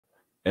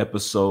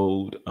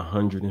Episode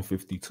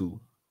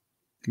 152.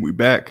 We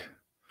back.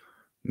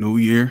 New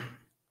year.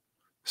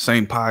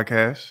 Same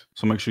podcast.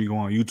 So make sure you go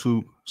on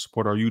YouTube.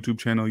 Support our YouTube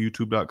channel,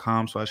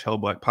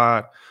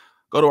 youtube.com/hellablackpod.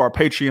 Go to our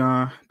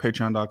Patreon,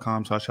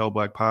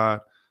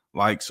 patreon.com/hellablackpod.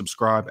 Like,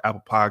 subscribe,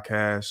 Apple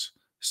Podcasts,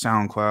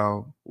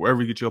 SoundCloud,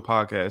 wherever you get your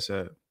podcasts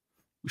at.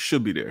 We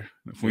should be there.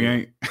 If we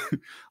ain't,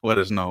 let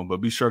us know. But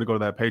be sure to go to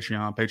that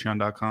Patreon,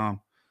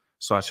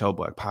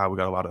 patreon.com/hellablackpod. We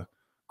got a lot of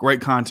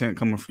great content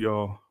coming for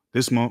y'all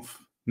this month,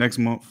 next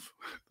month,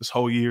 this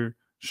whole year.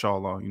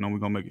 Inshallah, we're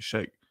going to make it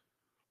shake.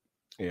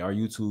 Yeah, our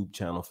YouTube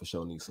channel for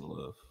sure needs some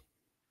love.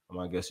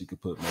 I guess you could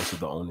put most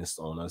of the onus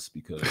on us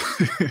because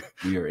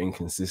we are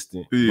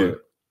inconsistent. Yeah.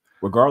 But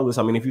regardless,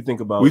 if you think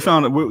about we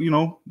found it,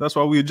 that's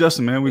why we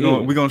adjusting, man.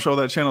 We're gonna show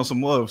that channel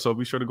some love. So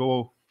be sure to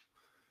go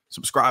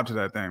subscribe to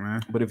that thing,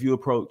 man. But if you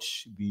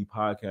approach the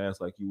podcast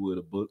like you would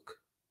a book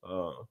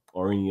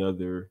or any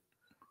other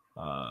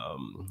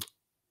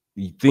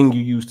the thing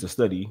you use to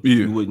study,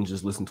 you wouldn't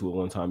just listen to it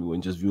one time, you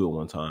wouldn't just view it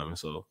one time. And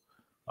so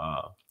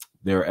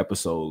there are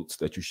episodes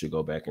that you should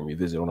go back and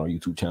revisit on our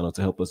YouTube channel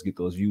to help us get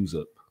those views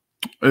up.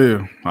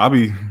 Yeah, I'll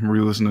be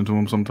re-listening to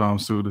them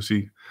sometimes too to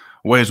see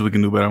ways we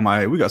can do better. I'm like,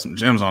 hey, we got some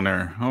gems on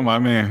there. I'm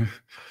like, man,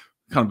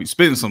 kind of be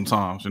spitting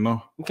sometimes,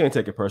 You can't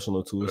take it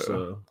personal too. It's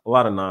a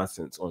lot of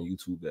nonsense on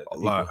YouTube that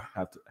people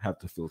have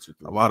to filter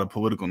through. A lot of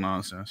political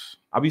nonsense.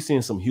 I'll be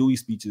seeing some Huey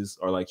speeches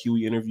or like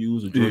Huey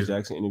interviews or George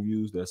Jackson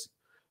interviews that's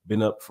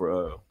been up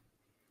for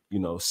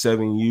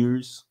 7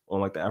 years on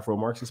like the Afro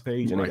Marxist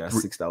page, and they got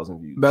 6,000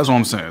 views. That's what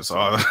I'm saying. So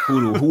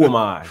who am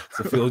I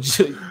to feel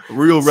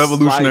real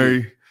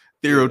revolutionary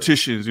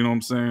theoreticians? You know what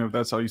I'm saying? If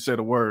that's how you say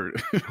the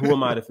word. Who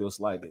am I to feel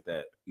slighted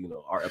that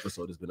our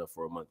episode has been up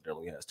for a month and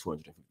only has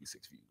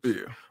 256 views?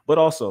 Yeah. But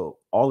also,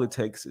 all it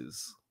takes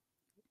is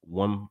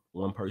one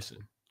person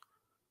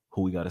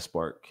who we got to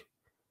spark,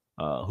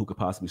 who could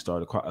possibly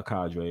start a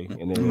cadre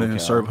and then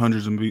serve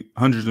hundreds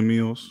of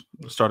meals,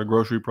 start a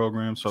grocery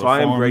program. So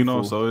I am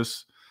grateful. So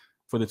it's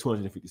for the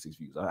 256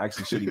 views. I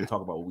actually shouldn't even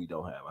talk about what we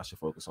don't have. I should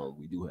focus on what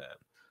we do have.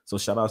 So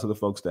shout out to the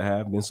folks that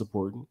have been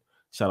supporting.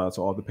 Shout out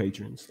to all the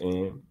patrons.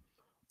 And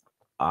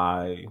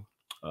I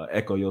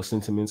echo your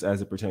sentiments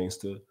as it pertains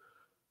to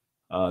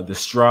the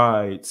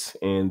strides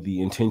and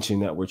the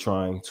intention that we're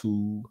trying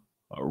to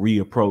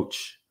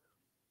reapproach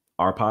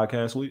our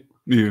podcast with.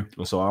 Yeah.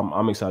 And so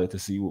I'm excited to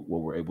see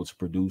what we're able to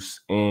produce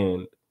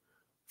and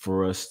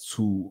for us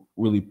to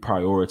really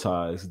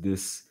prioritize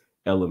this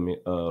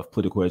element of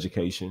political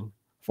education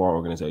for our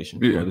organization.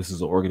 Yeah. This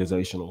is an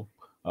organizational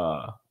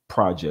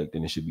project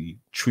and it should be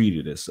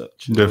treated as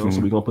such. Definitely.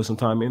 So we're going to put some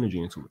time and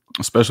energy into it.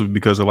 Especially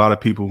because a lot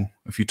of people,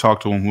 if you talk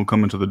to them who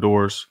come into the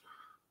doors,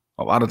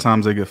 a lot of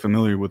times they get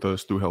familiar with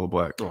us through Hella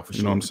Black. Oh, for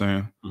you know what I'm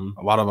saying? Mm-hmm.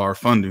 A lot of our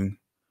funding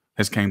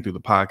has came through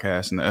the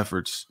podcast and the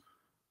efforts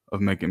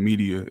of making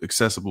media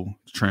accessible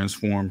to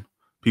transform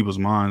people's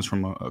minds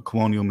from a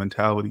colonial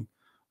mentality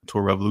to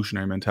a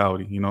revolutionary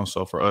mentality.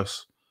 So for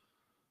us,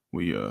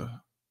 we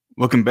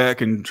looking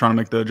back and trying to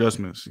make the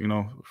adjustments,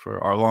 for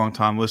our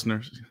longtime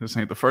listeners. This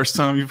ain't the first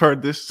time you've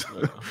heard this.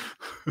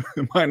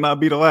 It might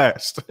not be the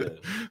last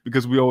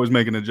because we always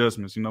making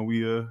adjustments.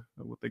 We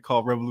what they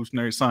call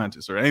revolutionary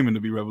scientists, or aiming to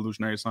be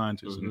revolutionary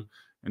scientists,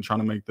 and trying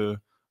to make the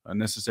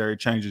necessary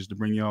changes to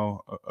bring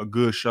y'all a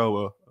good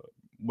show, a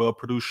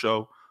well-produced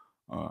show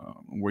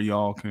where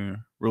y'all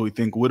can really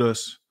think with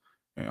us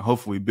and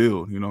hopefully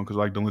build, because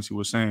like Delency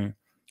was saying,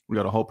 we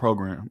got a whole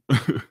program.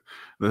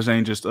 This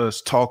ain't just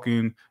us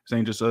talking. This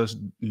ain't just us,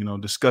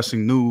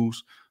 discussing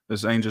news.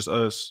 This ain't just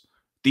us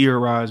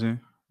theorizing.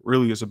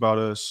 Really, it's about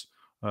us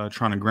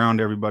trying to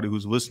ground everybody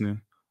who's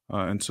listening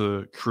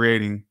into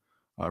creating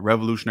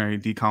revolutionary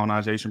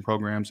decolonization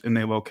programs in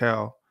their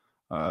locale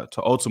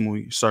to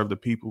ultimately serve the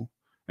people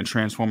and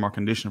transform our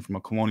condition from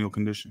a colonial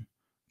condition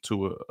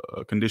to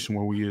a condition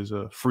where we is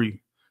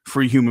free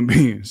human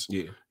beings.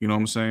 Yeah. You know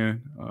what I'm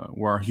saying?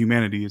 Where our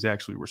humanity is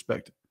actually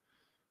respected.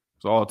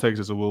 So all it takes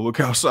is a little look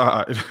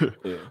outside.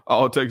 Yeah.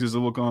 All it takes is a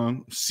look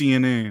on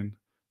CNN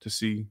to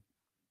see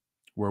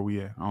where we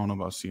at. I don't know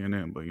about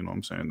CNN, but you know what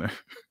I'm saying? That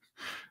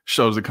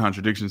shows the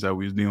contradictions that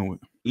we was dealing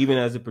with. Even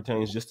as it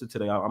pertains just to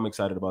today, I'm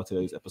excited about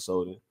today's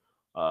episode.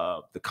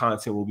 The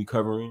content we'll be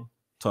covering,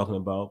 talking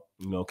about,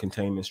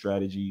 containment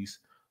strategies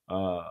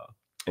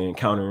and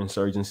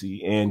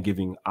counterinsurgency, and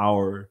giving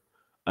our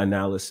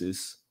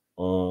analysis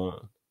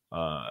on,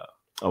 I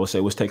would say,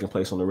 what's taking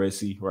place on the Red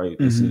Sea, right?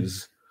 This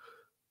is,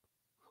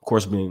 of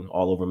course, been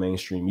all over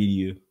mainstream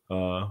media.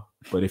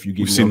 But if you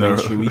get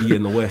mainstream media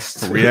in the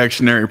West,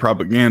 reactionary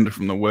propaganda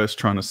from the West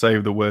trying to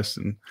save the West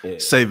and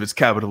save its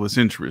capitalist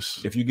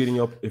interests. If you're getting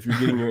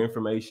your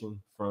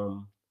information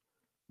from,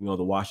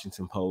 the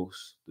Washington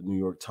Post, the New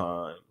York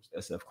Times,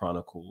 SF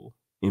Chronicle,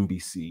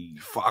 NBC,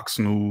 Fox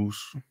News,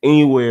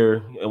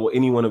 anywhere,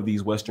 any one of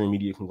these Western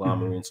media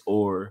conglomerates,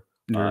 or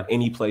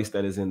any place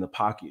that is in the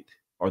pocket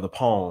or the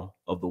palm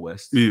of the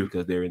West,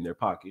 because they're in their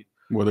pocket.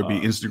 Whether it be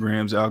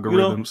Instagram's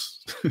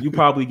algorithms. You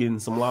probably getting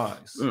some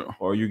lies, Yeah.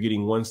 or you're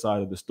getting one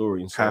side of the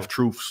story. And so half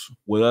truths.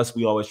 With us,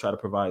 we always try to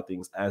provide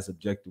things as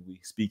objectively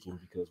speaking,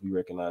 because we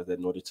recognize that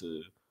in order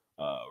to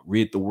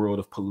rid the world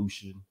of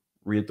pollution,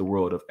 rid the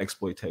world of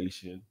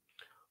exploitation,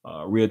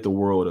 rid the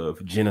world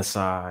of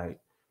genocide,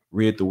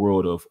 rid the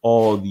world of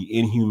all the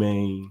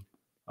inhumane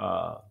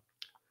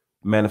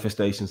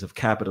manifestations of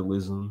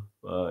capitalism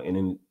and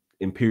in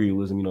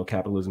imperialism,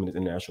 capitalism in its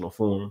international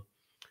form,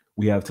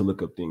 we have to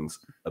look up things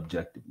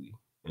objectively.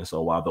 And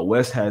so while the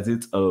West has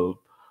its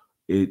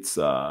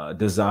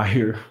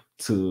desire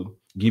to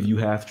give you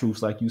half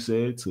truths, like you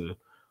said, to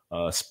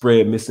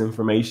spread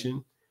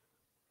misinformation,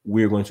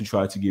 we're going to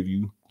try to give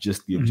you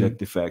just the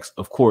objective facts,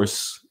 of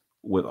course,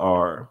 with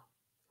our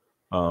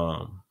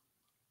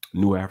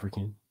New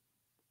African,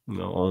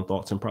 own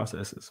thoughts and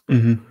processes.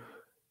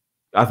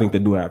 I think the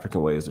New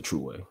African way is the true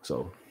way.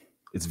 So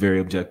it's very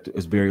objective.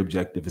 It's very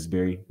objective. It's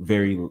very,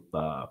 very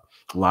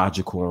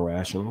logical and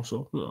rational.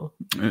 So,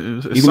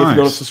 even if you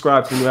don't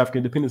subscribe to the New African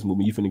Independence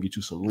Movement, you're finna get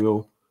you some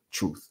real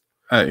truth.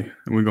 Hey,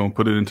 and we're going to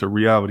put it into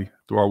reality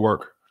through our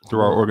work, through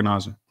our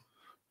organizing,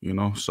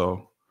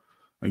 So,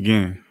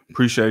 again,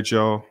 appreciate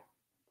y'all.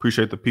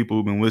 Appreciate the people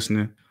who've been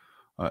listening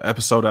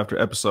episode after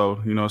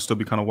episode. It'll still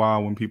be kind of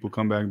wild when people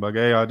come back and be like,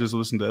 hey, I just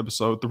listened to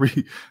episode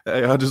 3.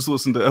 Hey, I just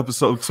listened to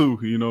episode 2,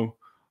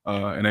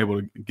 and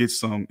able to get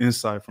some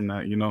insight from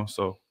that,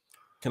 So,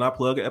 can I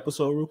plug an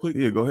episode real quick?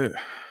 Yeah, go ahead.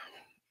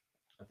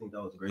 I think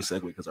that was a great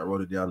segue because I wrote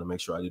it down to make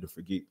sure I didn't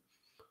forget.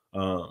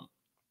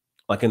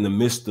 Like in the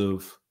midst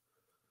of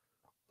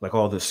like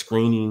all the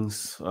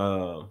screenings,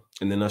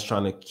 and then us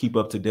trying to keep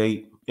up to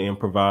date and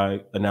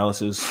provide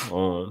analysis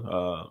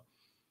on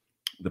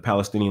the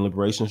Palestinian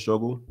liberation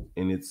struggle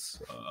in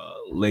its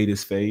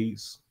latest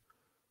phase.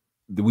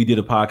 We did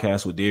a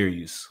podcast with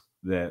Darius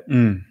that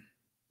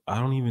I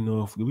don't even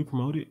know if did we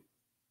promote it.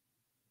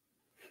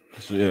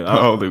 So, yeah, I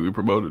don't think we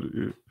promoted it.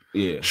 Yeah.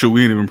 Yeah. Should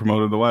we even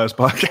promoted the last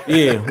podcast?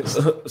 Yeah.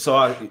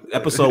 So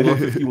episode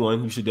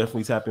 151, you should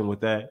definitely tap in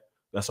with that.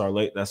 That's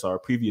our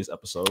previous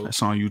episode.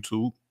 That's on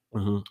YouTube.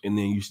 And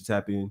then you should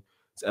tap in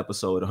to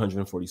episode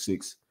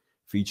 146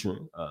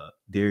 featuring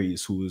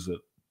Darius, who is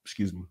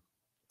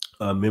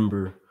a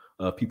member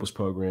of People's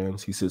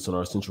Programs. He sits on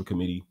our central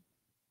committee.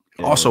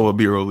 Also a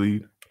bureau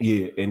lead.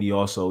 Yeah, and he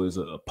also is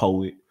a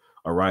poet,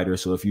 a writer.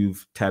 So if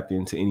you've tapped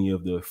into any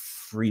of the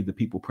Free the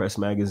People press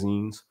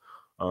magazines,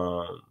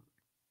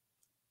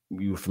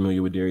 you're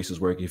familiar with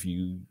Darius's work. If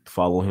you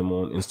follow him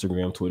on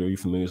Instagram, Twitter, you're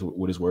familiar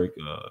with his work.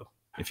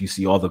 If you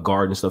see all the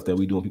garden stuff that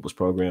we do in People's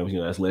Programs,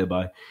 that's led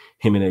by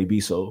him and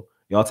AB. So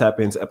y'all tap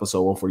into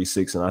episode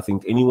 146. And I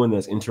think anyone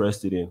that's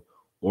interested in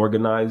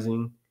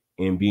organizing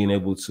and being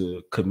able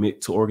to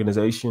commit to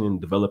organization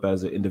and develop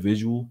as an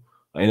individual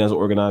and as an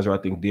organizer, I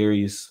think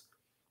Darius's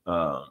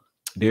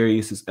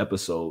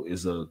episode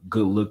is a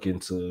good look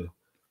into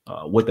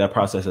what that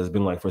process has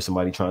been like for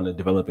somebody trying to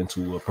develop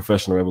into a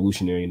professional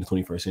revolutionary in the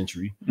 21st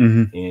century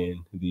and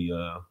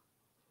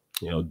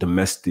the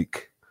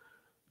domestic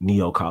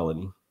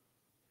neo-colony.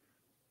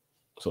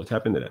 So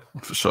tap into that.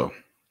 For sure.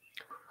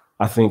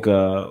 I think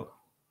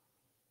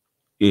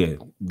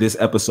this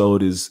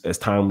episode is as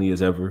timely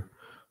as ever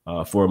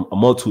for a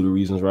multitude of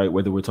reasons, right?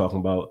 Whether we're talking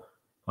about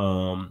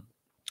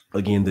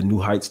again the new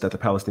heights that the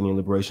Palestinian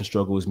liberation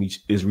struggle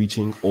is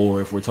reaching, or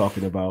if we're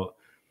talking about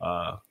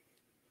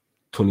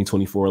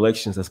 2024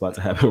 elections that's about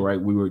to happen, right?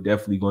 We were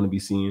definitely going to be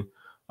seeing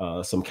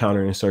some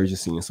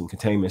counterinsurgency and some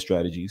containment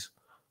strategies.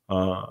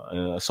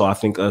 So I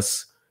think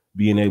us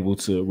being able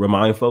to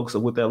remind folks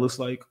of what that looks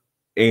like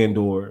and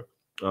or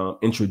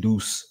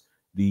introduce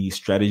the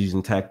strategies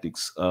and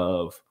tactics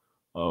of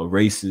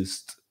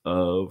racist,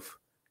 of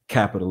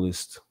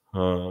capitalist,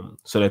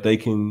 so that they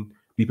can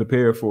be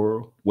prepared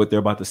for what they're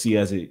about to see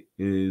as it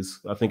is.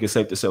 I think it's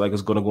safe to say like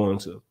it's going to go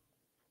into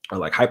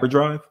like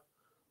hyperdrive.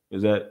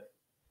 Is that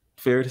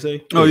fair to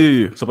say? Oh,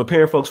 yeah. So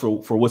preparing folks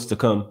for what's to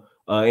come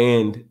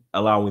and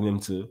allowing them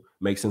to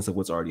make sense of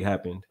what's already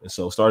happened. And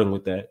so starting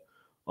with that,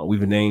 we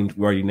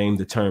already named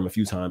the term a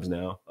few times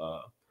now.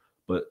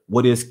 But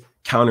what is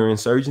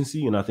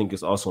counterinsurgency? And I think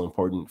it's also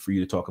important for you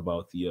to talk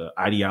about the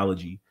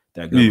ideology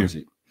that governs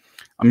it.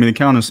 I mean, the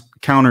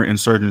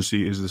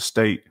counterinsurgency is the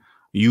state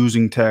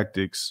using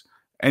tactics,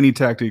 any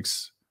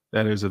tactics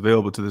that is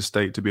available to the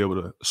state to be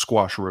able to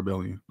squash a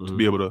rebellion, to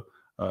be able to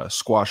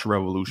squash a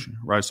revolution,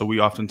 right? So we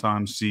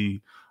oftentimes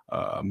see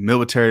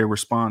military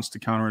response to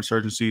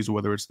counterinsurgencies,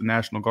 whether it's the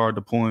National Guard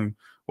deploying,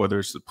 whether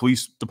it's the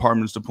police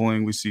departments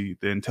deploying. We see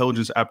the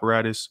intelligence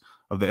apparatus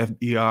of the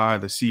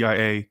FBI, the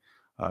CIA,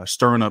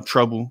 stirring up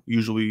trouble,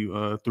 usually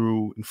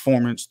through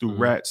informants, through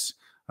rats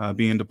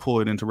being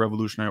deployed into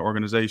revolutionary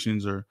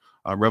organizations or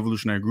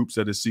revolutionary groups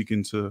that is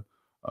seeking to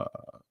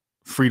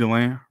free the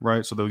land,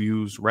 right? So they'll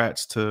use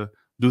rats to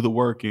do the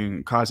work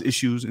and cause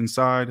issues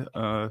inside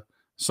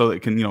so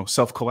it can,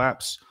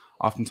 self-collapse.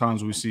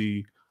 Oftentimes we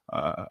see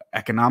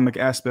economic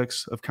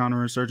aspects of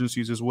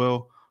counterinsurgencies as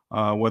well,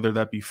 whether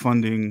that be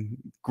funding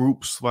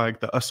groups like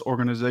the US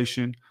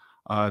organization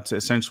to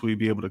essentially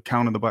be able to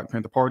counter the Black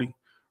Panther Party,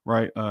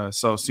 right?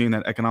 So seeing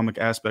that economic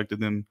aspect of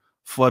them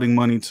flooding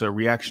money to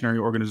reactionary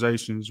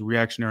organizations,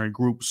 reactionary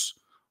groups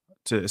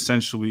to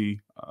essentially,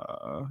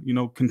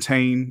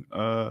 contain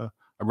a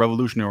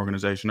revolutionary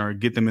organization or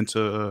get them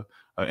into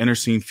an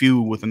interscene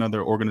feud with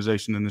another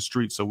organization in the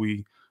street. So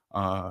we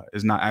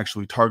is not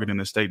actually targeting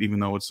the state, even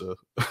though it's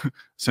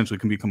essentially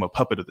can become a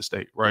puppet of the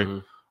state, right?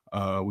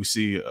 We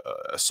see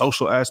a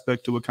social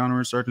aspect to a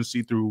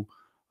counterinsurgency through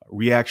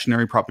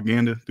reactionary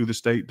propaganda through the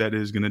state that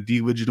is going to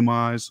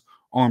delegitimize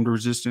armed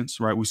resistance,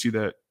 right? We see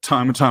that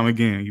time and time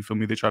again. You feel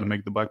me? They try to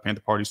make the Black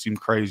Panther Party seem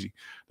crazy.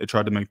 They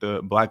tried to make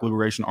the Black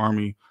Liberation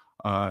Army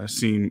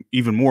seem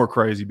even more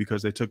crazy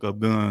because they took up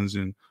guns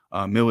and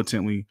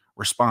militantly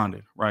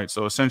responded, right?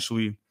 So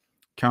essentially,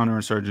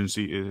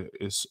 counterinsurgency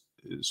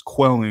is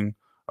quelling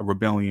a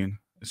rebellion,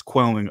 is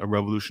quelling a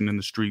revolution in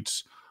the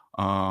streets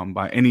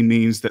by any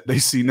means that they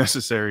see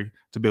necessary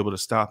to be able to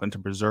stop and to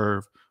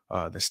preserve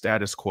the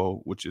status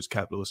quo, which is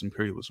capitalist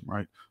imperialism,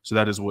 right? So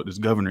that is what is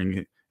governing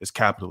it, is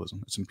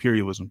capitalism. It's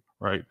imperialism,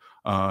 right?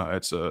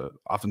 It's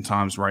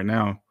oftentimes right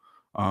now,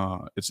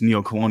 it's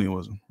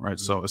neocolonialism, right?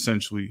 So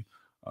essentially,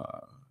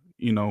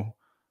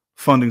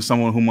 funding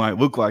someone who might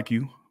look like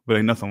you, but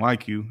ain't nothing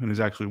like you, and is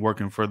actually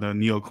working for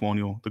the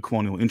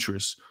colonial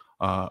interests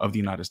of the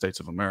United States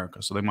of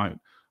America. So they might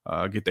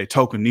get their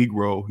token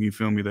Negro, you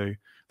feel me?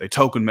 They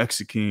token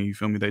Mexican, you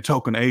feel me? They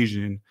token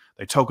Asian,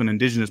 they token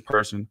indigenous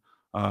person,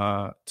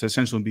 to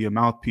essentially be a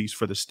mouthpiece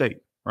for the state,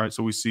 right?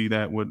 So we see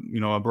that with,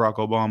 Barack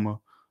Obama,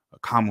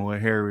 Kamala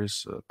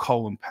Harris,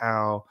 Colin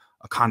Powell,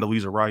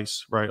 Condoleezza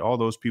Rice, right? All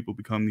those people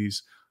become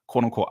these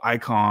quote unquote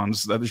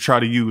icons that they try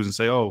to use and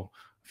say, oh,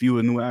 if you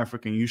a new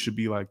African, you should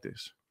be like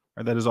this.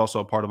 Right? That is also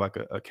a part of like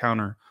a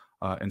counter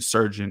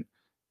insurgent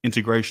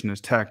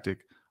integrationist tactic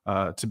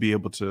to be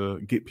able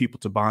to get people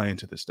to buy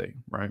into the state,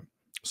 right?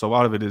 So a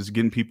lot of it is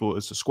getting people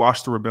is to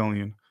squash the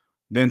rebellion,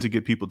 then to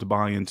get people to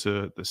buy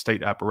into the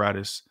state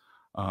apparatus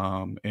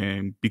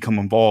and become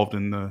involved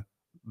in the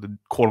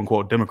quote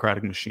unquote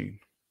democratic machine.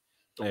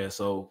 Yeah,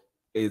 so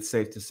it's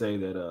safe to say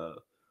that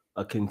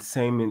a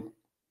containment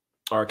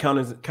or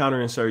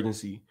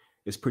counterinsurgency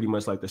is pretty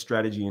much like the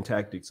strategy and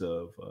tactics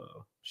of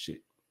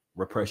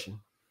repression.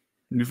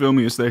 You feel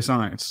me? It's their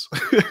science.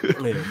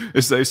 Yeah.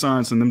 It's their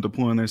science and them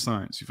deploying their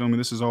science. You feel me?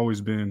 This has always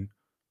been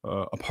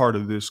a part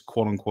of this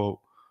quote unquote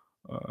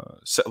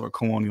settler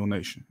colonial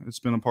nation. It's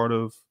been a part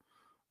of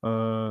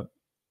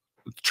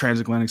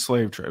transatlantic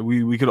slave trade.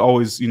 We could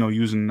always,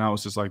 use an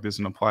analysis like this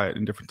and apply it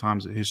in different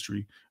times of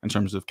history in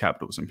terms of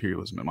capitalist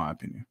imperialism, in my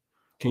opinion.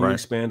 Can you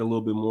expand a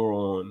little bit more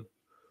on,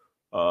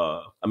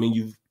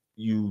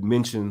 you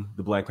mentioned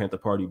the Black Panther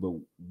Party, but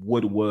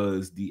what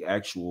was the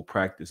actual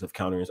practice of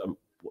counterinsurgency?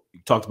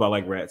 You talked about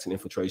like rats and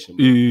infiltration.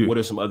 But what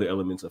are some other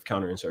elements of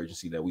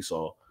counterinsurgency that we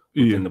saw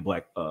within the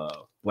Black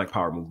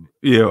Power movement?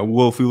 Yeah,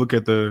 well, if we look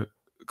at the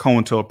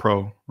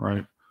COINTELPRO,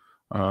 right,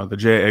 the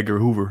J. Edgar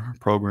Hoover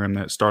program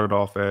that started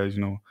off as,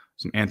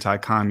 some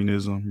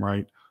anti-communism,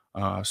 right,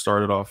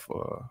 started off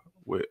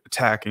with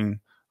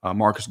attacking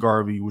Marcus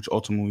Garvey, which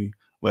ultimately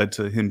led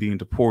to him being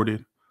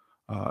deported.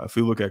 If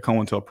we look at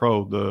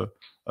COINTELPRO,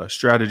 the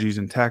strategies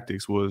and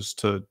tactics was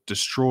to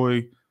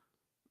destroy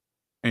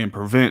and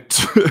prevent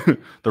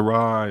the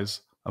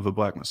rise of a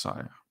Black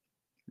Messiah,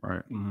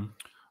 right?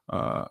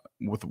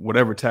 With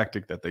whatever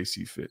tactic that they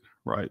see fit,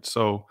 right?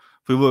 So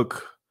if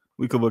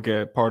we could look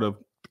at part of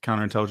the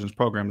counterintelligence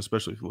program,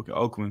 especially if you look at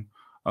Oakland,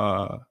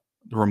 the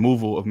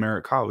removal of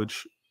Merritt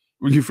College,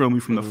 you feel me,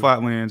 from the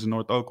flatlands in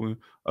North Oakland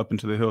up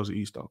into the hills of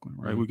East Oakland,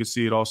 right? We could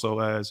see it also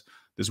as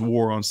this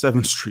war on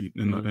 7th Street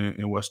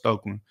in West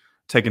Oakland,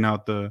 taking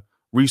out the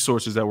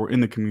resources that were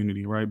in the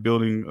community, right?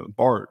 Building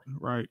BART,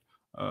 right?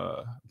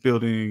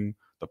 Building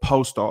the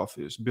post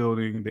office,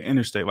 building the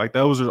interstate. Like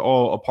those are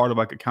all a part of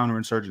like a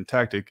counterinsurgent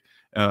tactic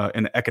in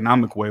an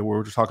economic way, where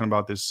we're just talking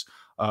about this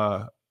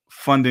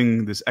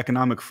funding, this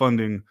economic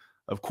funding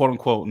of quote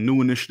unquote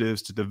new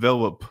initiatives to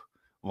develop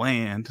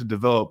land, to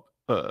develop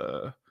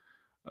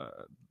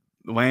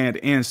land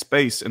and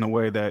space in a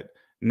way that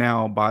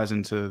now buys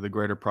into the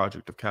greater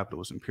project of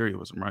capitalist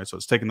imperialism, right? So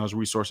it's taking those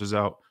resources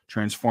out,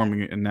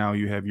 transforming it, and now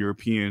you have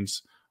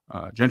Europeans,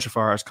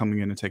 gentrifiers coming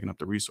in and taking up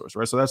the resource,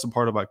 right? So that's a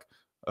part of like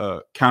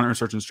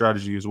counterinsurgent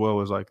strategy, as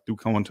well as like through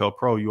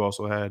COINTELPRO, you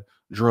also had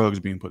drugs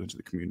being put into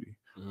the community,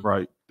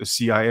 right? The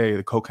CIA,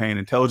 the Cocaine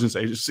Intelligence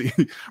Agency,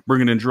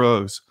 bringing in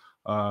drugs,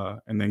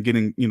 and then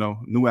getting,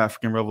 new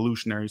African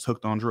revolutionaries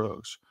hooked on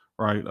drugs,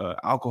 right?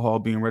 Alcohol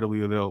being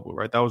readily available,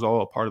 right? That was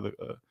all a part of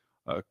the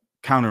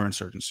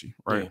counterinsurgency,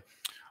 right?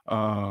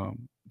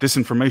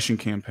 Disinformation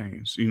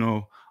campaigns,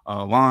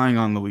 lying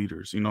on the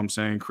leaders,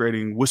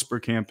 creating whisper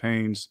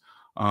campaigns,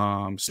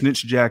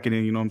 snitch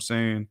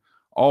jacketing,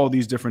 all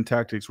these different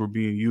tactics were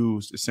being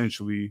used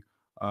essentially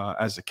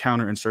as a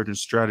counterinsurgent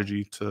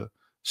strategy to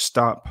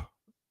stop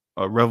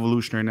a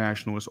revolutionary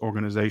nationalist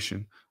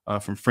organization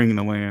from freeing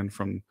the land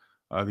from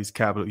these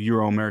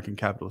Euro-American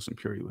capitalist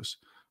imperialists.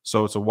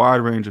 So it's a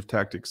wide range of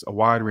tactics, a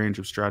wide range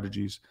of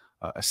strategies,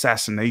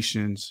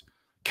 assassinations,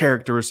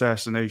 character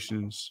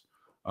assassinations,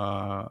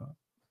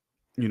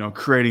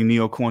 creating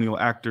neo-colonial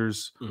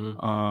actors,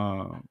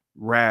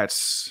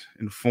 rats,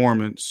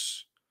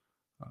 informants,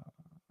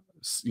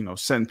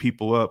 setting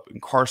people up,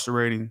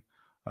 incarcerating,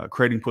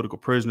 creating political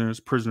prisoners,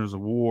 prisoners of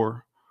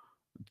war,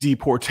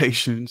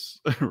 deportations,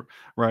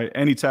 right?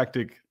 Any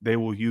tactic they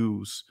will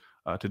use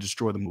to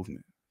destroy the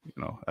movement,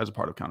 as a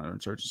part of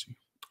counterinsurgency.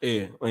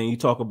 Yeah, when you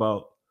talk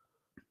about,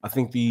 I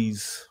think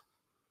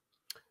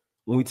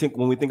when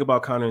we think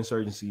about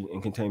counterinsurgency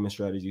and containment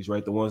strategies,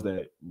 right, the ones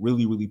that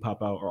really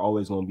pop out are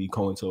always going to be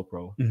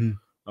COINTELPRO,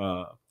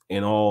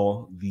 and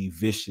all the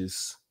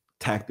vicious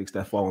tactics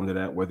that fall into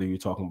that. Whether you're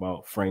talking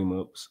about frame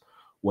ups,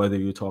 whether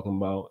you're talking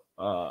about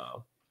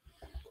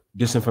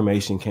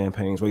disinformation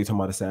campaigns, whether you're talking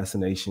about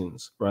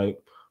assassinations, right?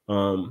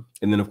 And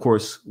then of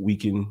course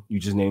you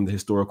just named the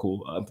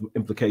historical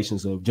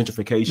implications of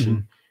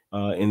gentrification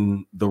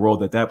and the role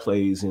that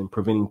plays in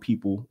preventing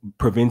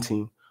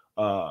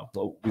we're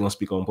going to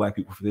speak on Black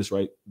people for this,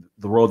 right?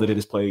 The role that it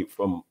has played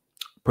from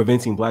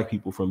preventing Black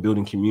people from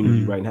building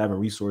community, right? And having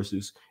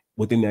resources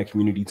within that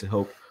community to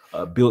help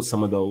build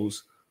some of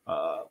those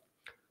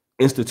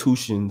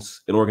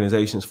institutions and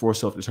organizations for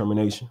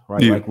self-determination,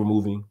 right? Like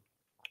removing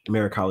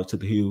Merritt College to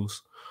the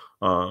hills.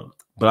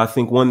 But I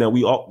think one that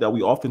we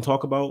often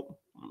talk about,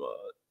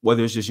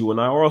 whether it's just you and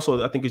I, or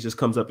also I think it just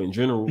comes up in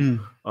general,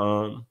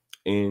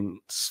 in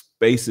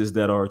spaces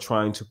that are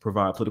trying to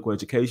provide political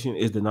education,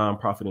 is the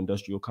nonprofit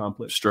industrial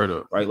complex. Straight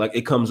up. Right? Like,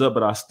 it comes up,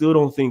 but I still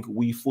don't think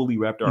we fully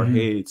wrapped our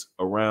heads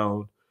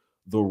around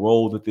the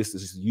role that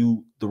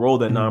the role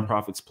that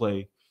nonprofits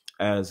play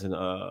as an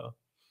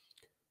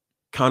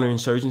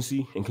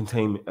counterinsurgency and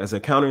containment, as a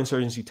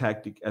counterinsurgency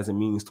tactic, as a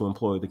means to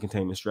employ the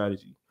containment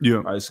strategy. Yeah.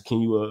 All right. So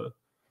can you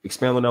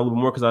expand on that a little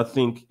bit more? Because I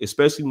think,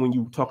 especially when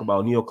you talk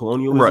about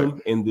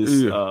neocolonialism and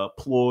this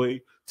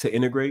ploy to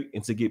integrate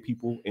and to get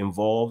people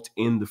involved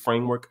in the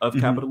framework of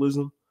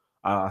capitalism,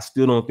 I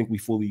still don't think we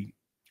fully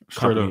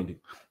comprehend it.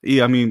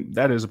 Yeah, I mean,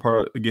 that is a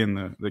part,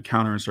 again, the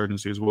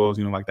counterinsurgency, as well as,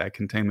 like that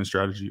containment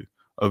strategy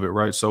of it,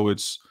 right? So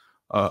it's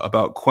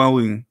about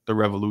quelling the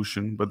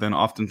revolution, but then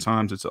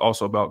oftentimes it's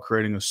also about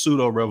creating a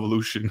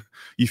pseudo-revolution,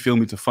 you feel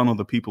me, to funnel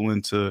the people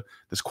into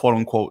this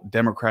quote-unquote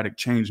democratic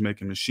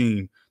change-making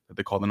machine that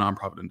they call the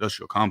nonprofit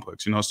industrial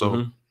complex,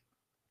 So,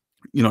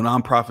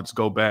 nonprofits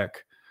go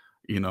back,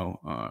 in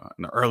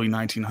the early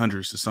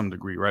 1900s to some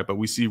degree, right? But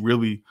we see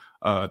really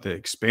the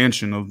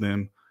expansion of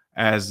them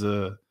as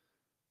a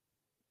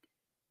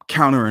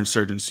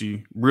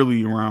counterinsurgency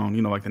really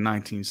around, like the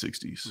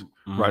 1960s,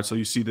 right? So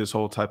you see this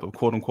whole type of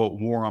quote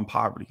unquote war on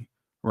poverty,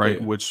 right?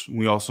 Which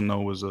we also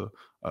know was a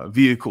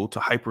vehicle to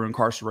hyper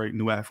incarcerate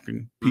new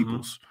African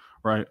peoples,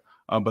 right?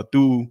 But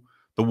through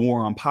the war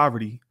on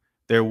poverty,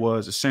 there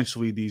was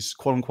essentially these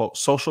quote unquote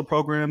social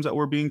programs that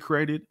were being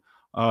created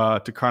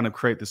to kind of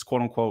create this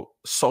quote unquote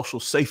social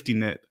safety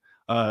net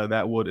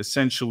that would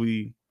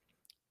essentially,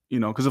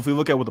 because if we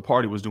look at what the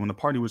party was doing, the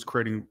party was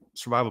creating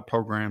survival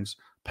programs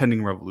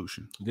pending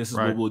revolution. This is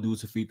what we'll do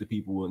to feed the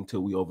people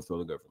until we overthrow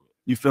the government.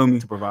 You feel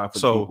me? To provide for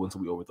the people until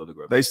we overthrow the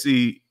government. They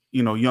see,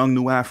 young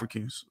new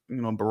Africans,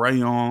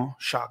 beret on,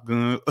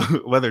 shotgun,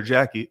 leather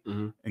jacket,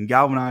 and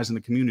galvanizing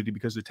the community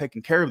because they're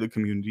taking care of the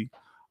community.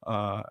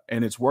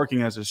 And it's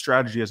working as a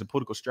strategy, as a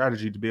political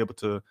strategy, to be able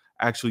to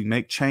actually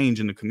make change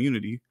in the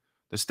community.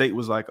 The state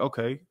was like,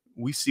 okay,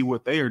 we see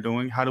what they are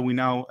doing. How do we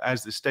now,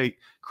 as the state,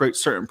 create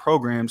certain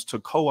programs to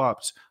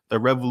co-opt the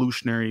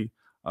revolutionary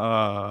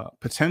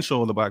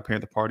potential of the Black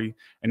Panther Party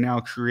and now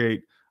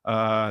create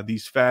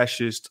these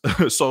fascist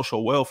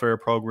social welfare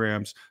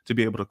programs to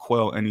be able to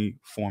quell any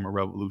form of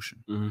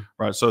revolution,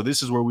 right? So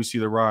this is where we see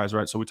the rise,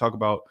 right? So we talk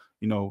about,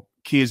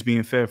 kids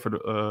being fed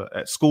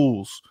at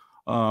schools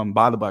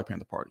by the Black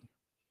Panther Party,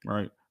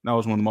 right? That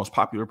was one of the most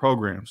popular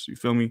programs. You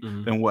feel me?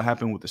 Then what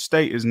happened with the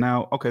state is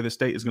now, okay, the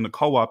state is going to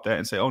co-opt that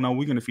and say, oh, no,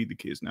 we're going to feed the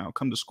kids now.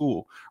 Come to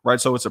school, right?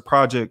 So it's a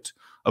project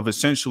of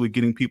essentially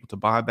getting people to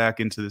buy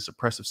back into this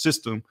oppressive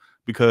system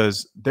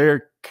because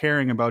they're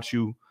caring about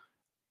you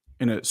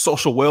in a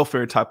social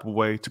welfare type of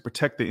way to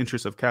protect the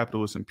interests of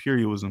capitalist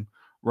imperialism,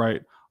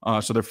 right?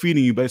 So they're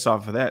feeding you based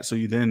off of that. So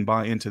you then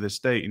buy into the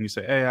state and you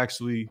say, hey,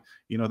 actually,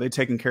 they're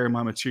taking care of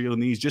my material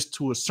needs just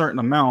to a certain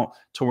amount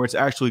to where it's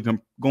actually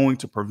going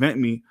to prevent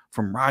me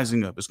from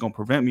rising up. It's going to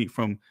prevent me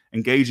from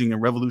engaging in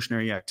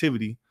revolutionary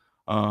activity.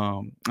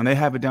 And they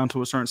have it down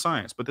to a certain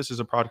science. But this is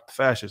a product of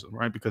fascism,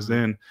 right? Because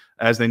then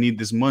as they need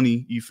this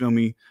money, you feel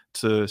me,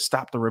 to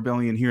stop the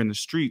rebellion here in the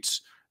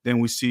streets, then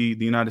we see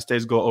the United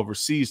States go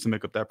overseas to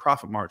make up that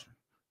profit margin.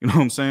 You know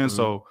what I'm saying?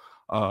 So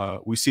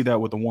we see that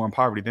with the war on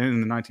poverty. Then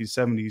in the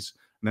 1970s,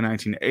 and the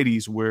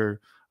 1980s, where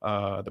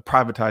the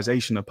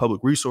privatization of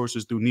public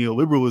resources through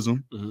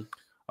neoliberalism,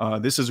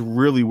 this is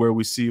really where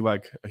we see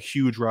like a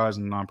huge rise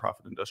in the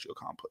nonprofit industrial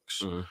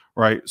complex,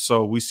 right?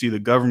 So we see the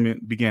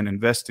government began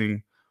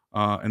investing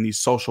in these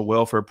social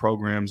welfare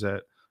programs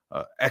at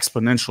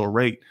exponential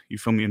rate. You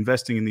feel me?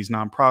 Investing in these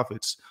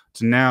nonprofits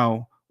to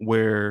now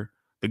where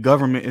the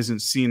government isn't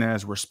seen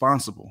as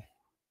responsible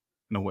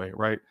in a way,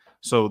 right?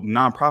 So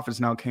nonprofits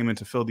now came in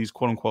to fill these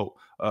quote unquote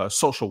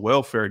social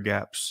welfare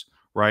gaps,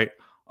 right?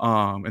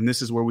 And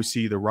this is where we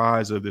see the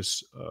rise of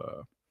this,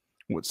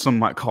 what some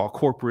might call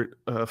corporate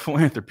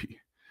philanthropy,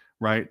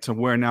 right? To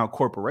where now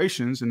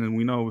corporations, and then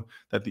we know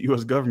that the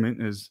U.S.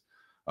 government is,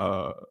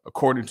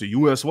 according to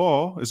U.S.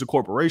 law, is a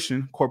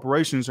corporation.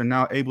 Corporations are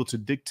now able to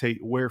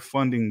dictate where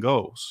funding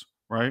goes,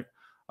 right?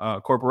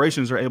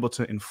 Corporations are able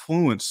to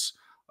influence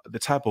the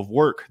type of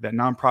work that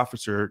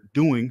nonprofits are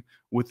doing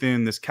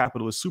within this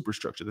capitalist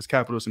superstructure, this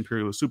capitalist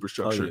imperialist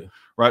superstructure,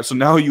 right? So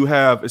now you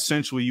have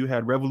essentially, you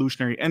had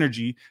revolutionary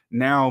energy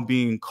now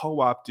being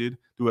co-opted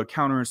through a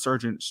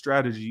counterinsurgent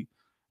strategy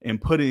and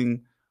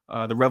putting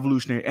the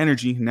revolutionary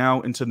energy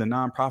now into the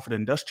nonprofit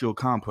industrial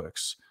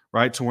complex,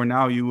 right? To where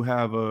now you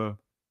have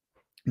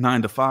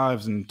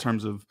 9-to-5s in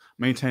terms of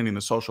maintaining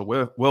the social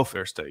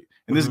welfare state.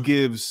 And this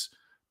gives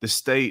the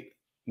state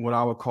what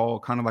I would call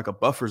kind of like a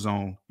buffer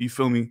zone. You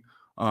feel me?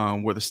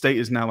 Where the state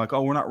is now like,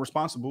 oh, we're not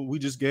responsible. We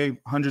just gave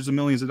hundreds of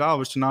millions of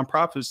dollars to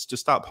nonprofits to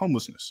stop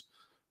homelessness.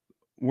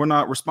 We're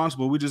not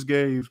responsible. We just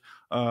gave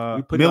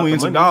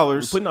millions of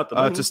dollars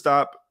to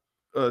stop,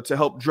 to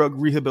help drug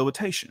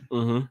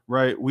rehabilitation,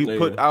 right? We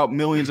put out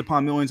millions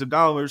upon millions of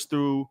dollars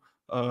through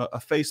a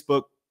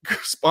Facebook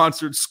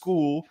sponsored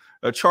school,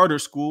 a charter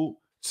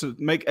school, to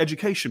make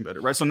education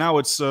better, right? So now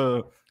it's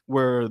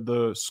where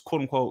the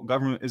quote unquote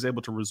government is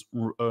able to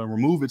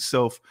remove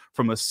itself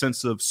from a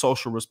sense of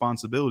social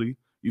responsibility.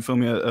 You feel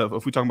me?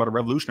 If we talk about a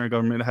revolutionary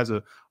government, it has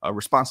a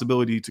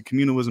responsibility to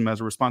communalism,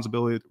 has a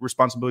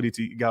responsibility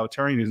to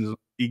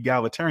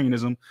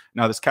egalitarianism.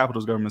 Now this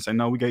capitalist government saying,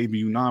 no, we gave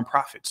you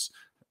nonprofits.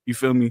 You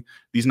feel me?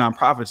 These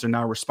nonprofits are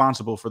now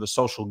responsible for the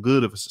social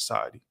good of a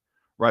society,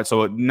 right?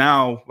 So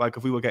now, like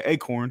if we look at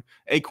Acorn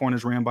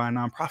is ran by a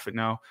nonprofit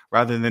now,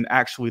 rather than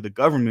actually the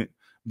government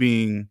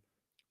being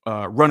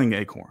running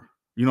Acorn.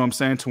 You know what I'm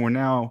saying? To where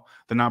now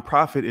the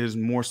nonprofit is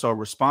more so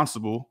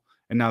responsible,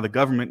 and now the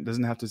government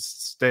doesn't have to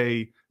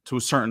stay to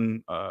a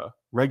certain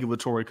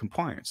regulatory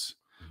compliance.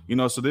 You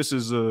know, so this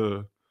is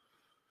a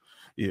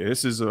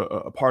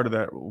part of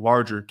that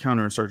larger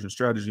counterinsurgent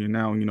strategy. And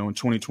now, you know, in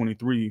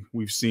 2023,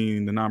 we've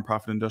seen the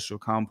nonprofit industrial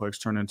complex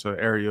turn into an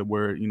area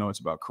where, you know, it's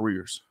about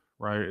careers,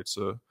 right? It's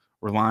a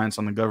reliance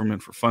on the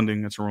government for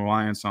funding. It's a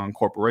reliance on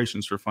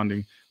corporations for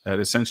funding that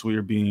essentially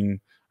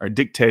are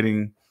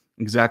dictating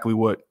exactly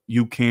what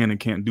you can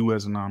and can't do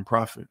as a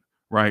nonprofit,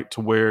 right?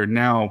 To where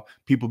now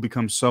people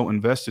become so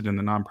invested in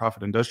the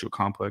nonprofit industrial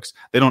complex,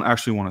 they don't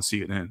actually want to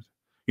see it end.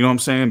 You know what I'm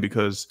saying?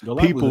 Because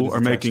people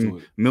are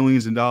making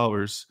millions of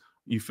dollars,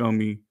 you feel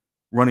me,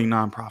 running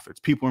nonprofits.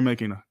 People are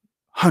making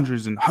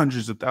hundreds and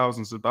hundreds of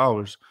thousands of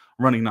dollars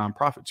running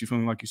nonprofits. You feel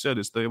me? Like you said,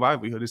 it's their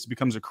livelihood. It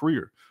becomes a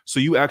career. So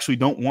you actually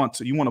don't want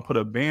to, you want to put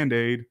a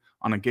Band-Aid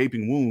on a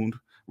gaping wound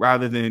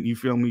rather than, you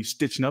feel me,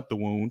 stitching up the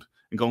wound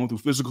and going through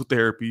physical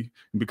therapy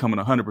and becoming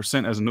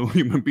 100% as a new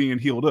human being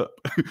healed up.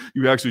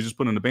 You actually just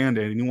put in a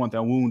Band-Aid and you want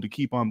that wound to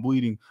keep on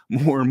bleeding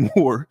more and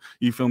more.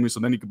 You feel me? So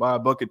then you can buy a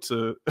bucket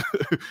to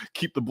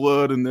keep the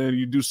blood, and then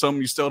you do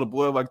something, you sell the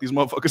blood like these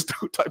motherfuckers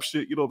do type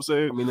shit. You know what I'm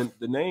saying? I mean,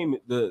 the name,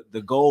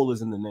 the goal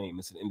is in the name.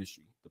 It's an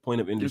industry. The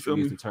point of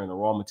industry is to turn a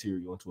raw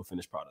material into a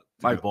finished product.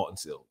 To be bought and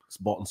sold. It's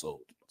bought and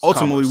sold. It's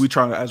ultimately, we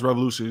try, as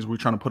revolutionaries, we're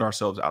trying to put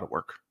ourselves out of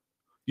work.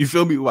 You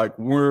feel me? Like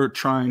we're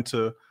trying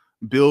to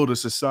build a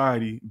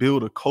society,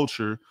 build a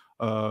culture,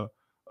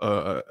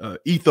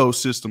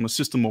 ethos system, a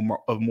system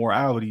of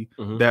morality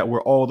that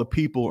where all the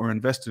people are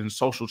invested in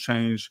social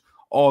change,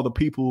 all the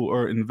people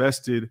are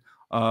invested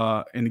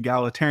in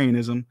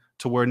egalitarianism,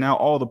 to where now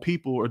all the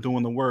people are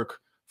doing the work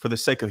for the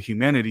sake of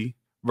humanity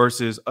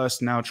versus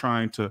us now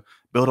trying to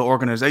build an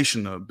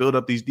organization, build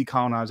up these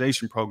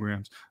decolonization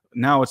programs.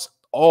 Now it's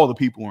all the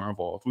people are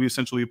involved. We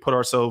essentially put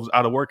ourselves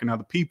out of work, and now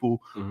the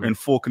people are in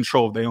full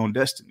control of their own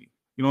destiny.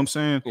 You know what I'm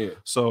saying? Yeah.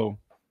 So,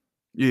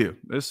 yeah,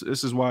 this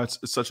is why it's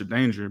such a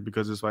danger,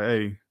 because it's like,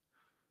 hey,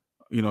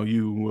 you know,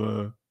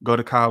 you go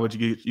to college,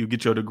 you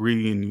get your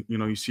degree, and you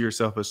know you see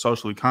yourself as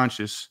socially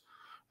conscious.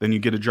 Then you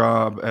get a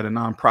job at a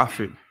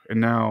nonprofit, and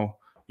now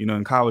you know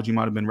in college you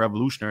might have been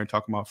revolutionary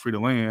talking about free the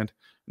land.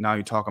 Now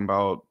you're talking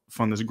about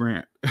fund this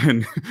grant,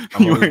 and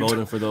I'm only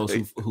voting for those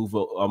who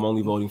vote. I'm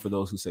only voting for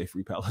those who say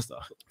free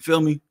Palestine.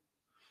 Feel me?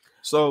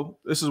 So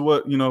this is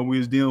what, you know, we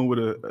was dealing with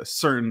a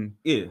certain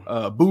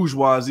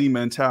bourgeoisie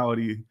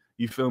mentality,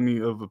 you feel me,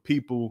 of a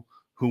people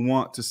who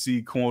want to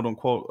see quote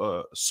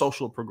unquote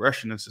social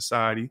progression in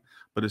society,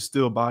 but is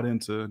still bought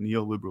into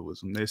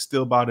neoliberalism. They're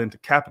still bought into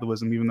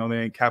capitalism, even though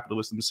they ain't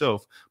capitalists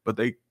themselves, but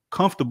they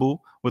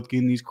comfortable with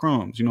getting these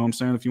crumbs. You know what I'm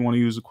saying? If you want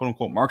to use a quote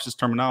unquote Marxist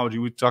terminology,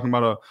 we're talking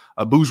about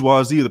a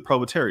bourgeoisie of the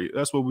proletariat.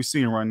 That's what we're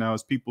seeing right now,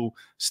 is people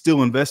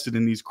still invested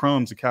in these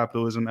crumbs of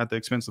capitalism at the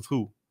expense of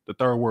who? The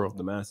third world.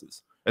 The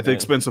masses. At the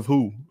expense of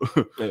who?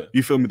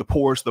 You feel me? The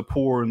poorest, the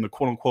poor, and the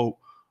quote unquote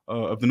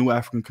of the new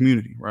African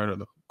community, right? Or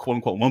the quote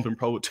unquote lumpen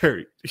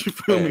proletariat. You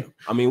feel me?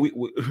 I mean,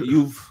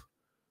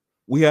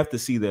 we have to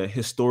see that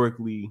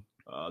historically,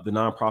 the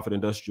nonprofit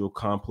industrial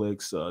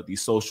complex,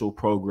 these social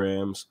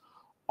programs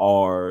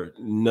are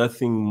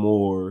nothing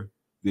more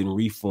than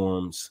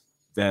reforms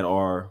that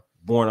are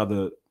born out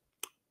of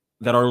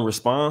that are in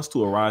response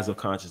to a rise of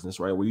consciousness,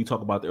 right? Where you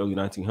talk about the early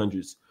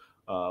 1900s,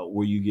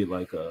 where you get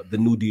like the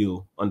New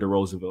Deal under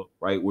Roosevelt,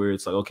 right? Where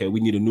it's like, okay, we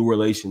need a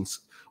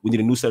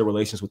new set of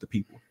relations with the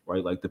people,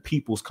 right? Like the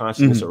people's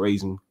consciousness are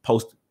raising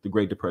post the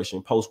Great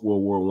Depression, post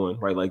World War I,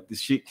 right? Like this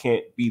shit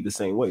can't be the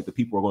same way. The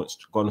people are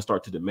going to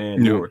start to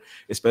demand more,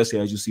 especially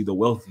as you see the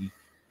wealthy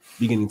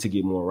beginning to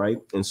get more, right?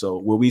 And so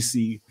where we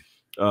see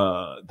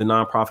the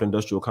nonprofit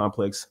industrial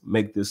complex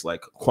make this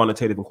like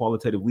quantitative and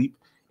qualitative leap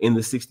in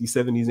the 60s,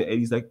 70s, and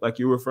 80s, like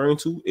you're referring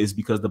to, is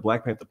because the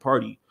Black Panther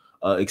Party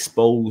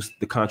exposed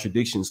the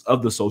contradictions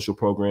of the social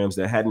programs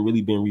that hadn't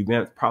really been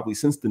revamped probably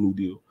since the New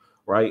Deal,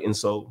 right? And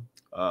so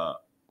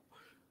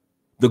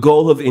the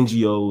goal of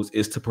NGOs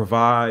is to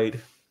provide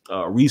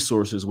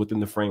resources within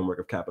the framework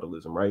of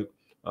capitalism, right?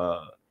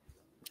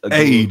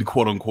 Again, aid,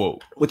 quote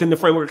unquote, within the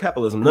framework of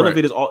capitalism. None of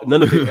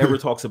it ever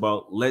talks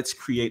about let's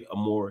create a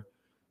more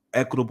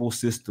equitable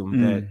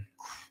system that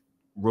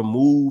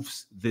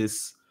removes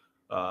this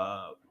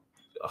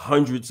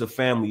hundreds of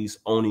families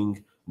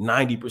owning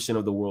 90%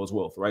 of the world's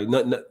wealth, right?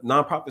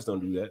 Nonprofits don't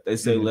do that. They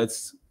say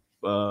let's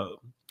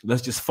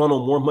just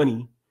funnel more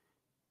money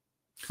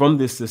from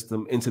this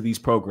system into these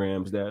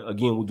programs that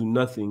again will do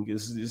nothing.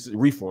 Is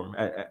reform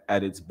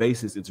at its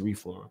basis. It's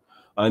reform.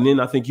 And then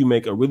I think you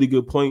make a really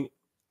good point.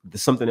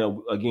 Something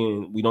that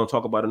again we don't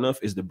talk about enough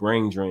is the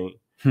brain drain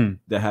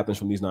that happens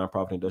from these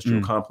nonprofit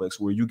industrial complex,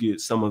 where you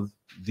get some of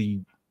the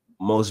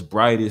most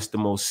brightest, the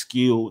most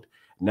skilled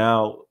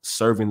now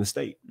serving the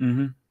state.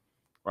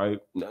 Right?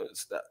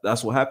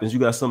 That's what happens. You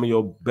got some of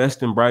your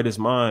best and brightest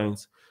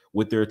minds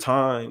with their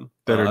time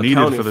that are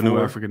needed for the new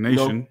African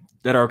nation,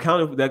 that are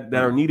accounted that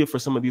are needed for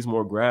some of these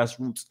more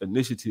grassroots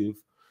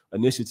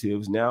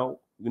initiatives. Now,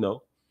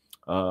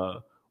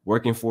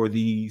 working for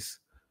these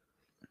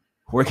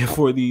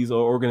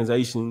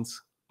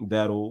organizations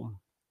that'll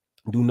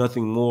do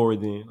nothing more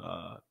than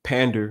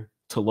pander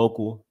to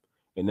local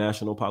and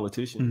national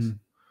politicians.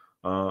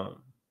 And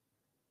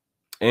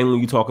when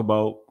you talk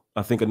about,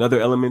 I think another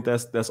element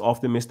that's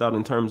often missed out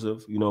in terms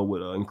of,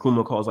 what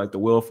Nkrumah calls like the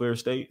welfare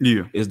state,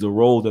 is the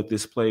role that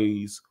this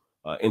plays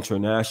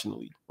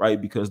internationally, right?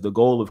 Because the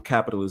goal of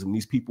capitalism,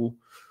 these people,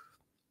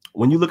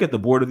 when you look at the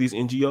board of these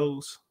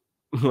NGOs,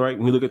 right?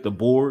 When you look at the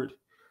board,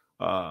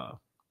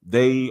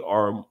 they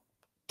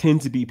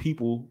tend to be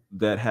people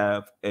that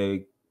have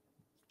a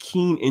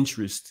keen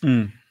interest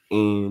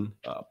in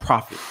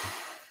profit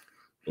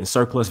and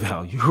surplus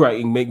value,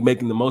 right? And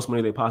making the most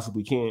money they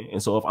possibly can.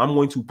 And so if I'm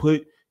going to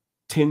put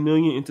 10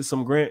 million into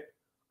some grant,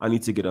 I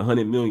need to get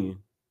 100 million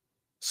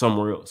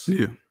somewhere else.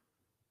 And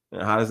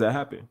how does that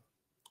happen?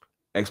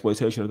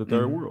 Exploitation of the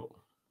third world.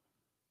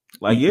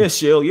 Like,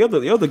 Shell, you're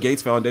the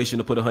Gates Foundation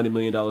to put $100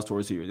 million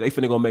towards here. They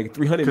finna go make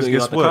 300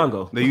 million out the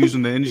Congo. They're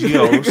using the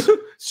NGOs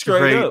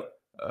straight up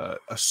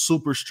a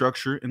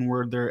superstructure and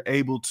where they're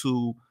able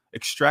to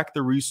extract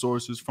the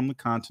resources from the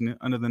continent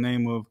under the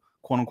name of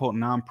quote unquote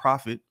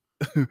nonprofit,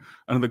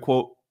 under the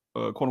quote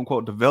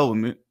unquote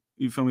development.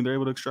 You feel me? They're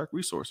able to extract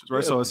resources,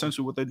 right? So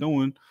essentially what they're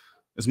doing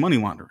is money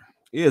laundering.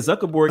 Yeah,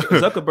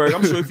 Zuckerberg,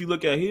 I'm sure if you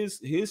look at his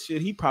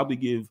shit, he probably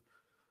give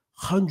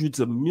hundreds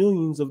of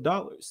millions of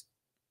dollars.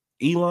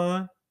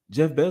 Elon,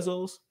 Jeff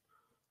Bezos,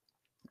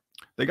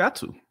 they got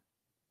to.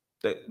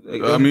 They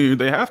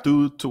have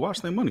to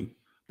watch their money.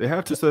 They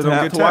have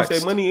to watch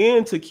their money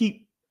and to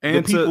keep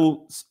the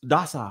people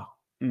docile.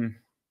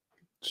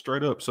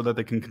 Straight up, so that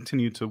they can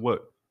continue to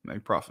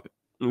make profit.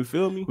 You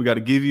feel me? We got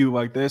to give you,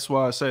 like, that's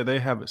why I say they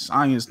have a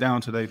science down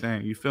to their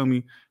thing. You feel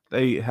me?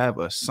 They have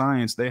a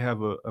science. They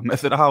have a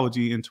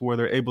methodology into where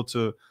they're able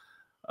to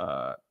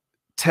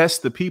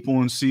test the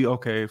people and see,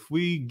 okay, if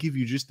we give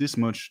you just this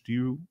much, do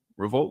you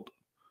revolt?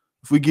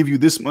 If we give you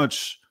this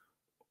much,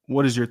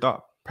 what is your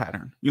thought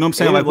pattern? You know what I'm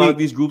saying? And like a lot of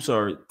these groups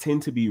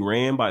tend to be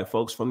ran by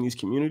folks from these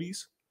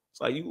communities.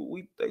 It's like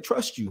they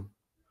trust you.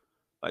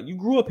 Like, you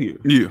grew up here.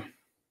 Yeah.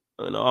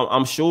 And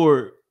I'm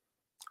sure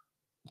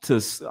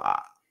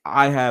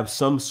I have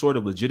some sort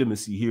of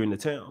legitimacy here in the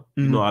town.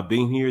 I've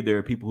been here. There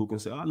are people who can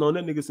say, I know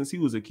that nigga since he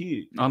was a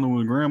kid. I know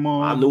when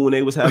grandma. I knew when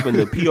they was having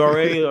the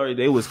PRA or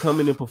they was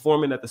coming and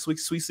performing at the Sweet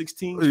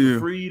 16 for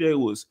free. They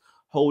was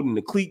holding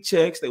the cleat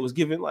checks. They was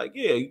giving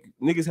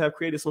niggas have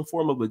created some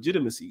form of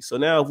legitimacy. So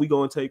now if we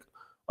go and take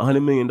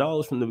 $100 million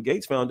from the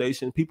Gates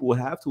Foundation, people would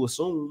have to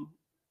assume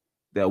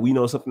that we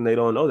know something they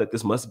don't know, that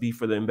this must be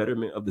for the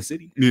betterment of the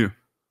city. Yeah.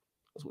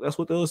 That's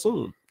what they'll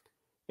assume.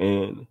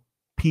 And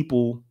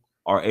people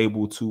are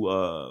able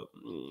to,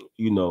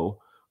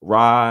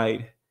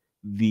 ride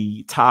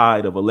the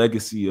tide of a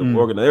legacy of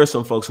organizing. There are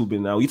some folks who've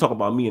been, now you talk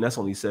about me, and that's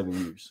only 7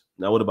 years.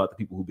 Now, what about the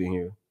people who've been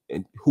here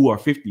and who are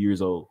 50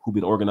 years old, who've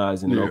been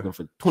organizing in Oakland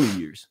for 20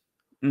 years?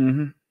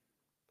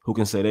 Who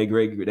can say their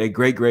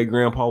great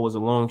grandpa was a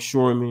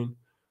longshoreman,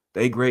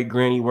 their great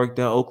granny worked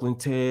at Oakland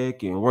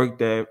Tech and worked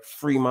at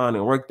Fremont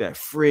and worked at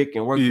Frick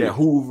and worked at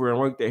Hoover and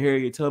worked at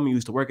Harriet Tubman,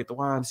 used to work at the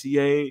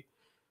YMCA.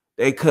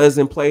 Their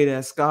cousin played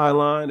at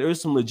Skyline. There's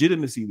some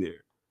legitimacy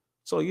there.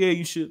 So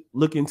you should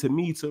look into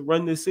me to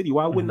run this city.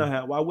 Why wouldn't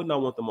I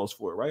want the most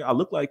for it, right? I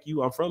look like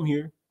you. I'm from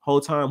here. Whole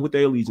time, what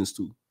they allegiance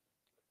to?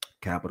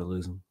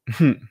 Capitalism.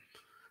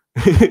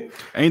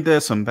 Ain't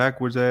that some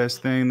backwards ass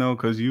thing though?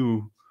 Because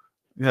you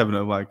having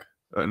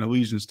an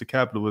allegiance to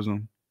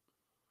capitalism,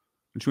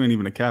 but you ain't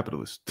even a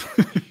capitalist.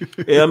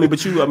 Yeah, I mean,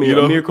 You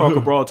know? Amir Khan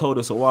Cabral told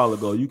us a while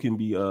ago, you can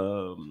be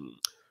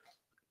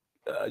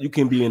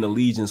in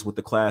allegiance with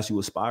the class you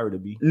aspire to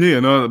be.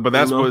 Yeah, no, but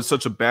that's what it's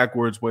such a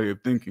backwards way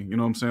of thinking. You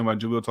know what I'm saying? Like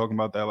Jaleel talking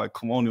about that, like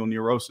colonial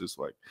neurosis.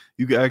 Like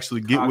you can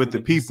actually get with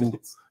the people.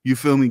 You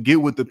feel me?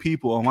 Get with the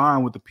people,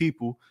 align with the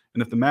people.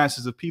 And if the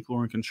masses of people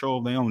are in control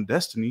of their own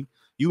destiny,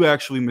 you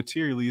actually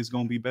materially is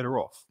going to be better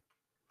off.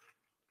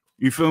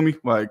 You feel me?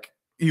 Like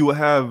you will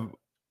have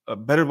a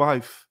better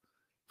life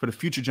for the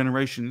future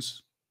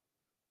generations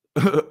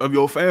of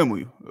your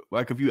family.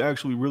 Like if you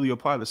actually really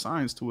apply the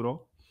science to it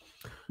all.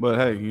 But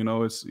hey, you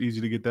know, it's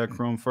easy to get that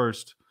crumb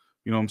first,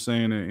 you know what I'm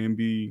saying, and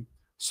be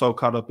so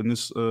caught up in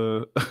this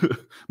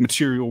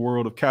material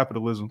world of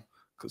capitalism,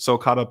 so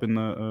caught up in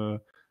the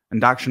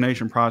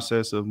indoctrination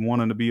process of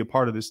wanting to be a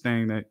part of this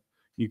thing that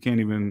you can't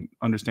even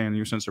understand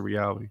your sense of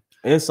reality.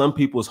 And some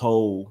people's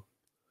whole,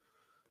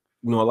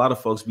 you know, a lot of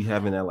folks be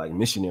having that like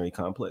missionary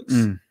complex,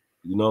 you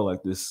know,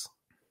 like this,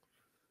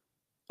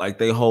 like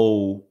their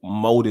whole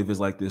motive is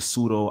like this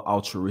pseudo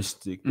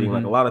altruistic thing.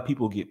 Like a lot of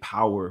people get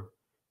power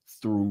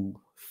through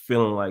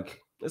feeling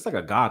like it's like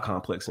a God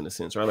complex in a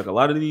sense, right? Like a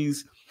lot of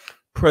these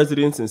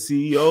presidents and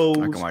CEOs,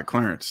 like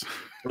Clarence,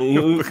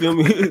 you feel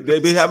me? They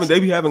be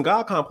having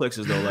God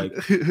complexes though. Like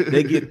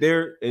they get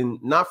there, and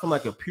not from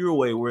like a pure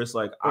way where it's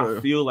like I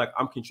feel like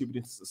I'm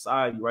contributing to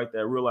society, right?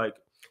 That real like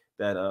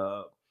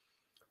that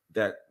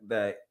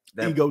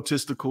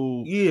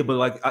egotistical, yeah, but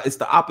like it's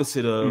the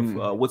opposite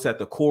of what's at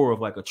the core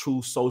of like a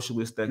true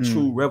socialist, that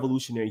true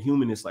revolutionary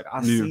humanist. Like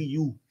I see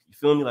you. You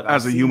feel me? Like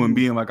as a human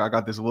being, like I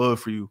got this love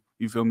for you.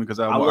 You feel me? Because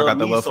I got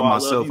that love for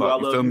myself. I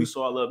love you,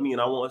 so I love me,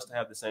 and I want us to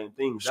have the same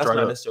things. That's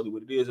not necessarily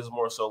what it is. It's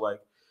more so like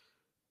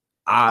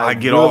I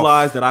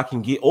realize that I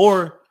can get,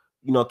 or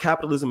you know,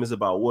 capitalism is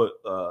about what?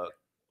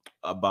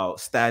 About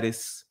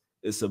status.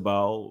 It's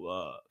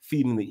about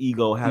feeding the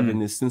ego, having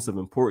this sense of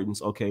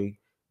importance. Okay,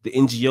 the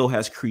NGO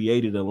has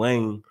created a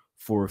lane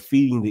for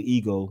feeding the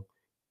ego,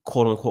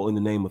 quote unquote, in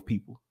the name of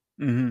people.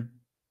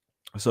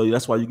 So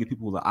that's why you get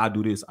people like, I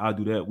do this, I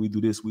do that, we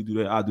do this, we do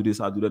that, I do this,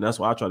 I do that. And that's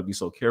why I try to be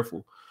so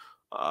careful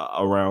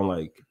around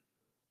like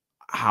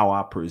how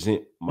I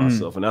present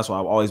myself. And that's why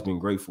I've always been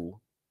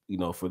grateful, you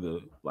know, for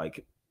the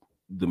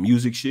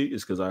music shit,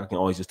 is because I can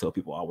always just tell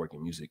people I work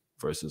in music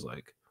versus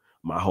like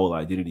my whole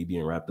identity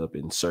being wrapped up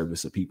in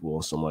service of people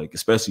on some like,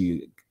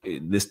 especially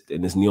in this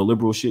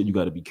neoliberal shit, you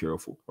got to be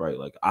careful, right?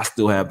 Like I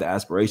still have the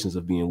aspirations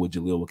of being what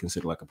Jaleel would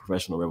consider like a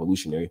professional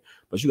revolutionary,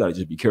 but you got to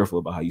just be careful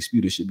about how you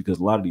spew this shit, because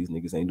a lot of these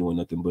niggas ain't doing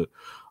nothing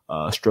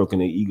but stroking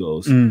their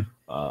egos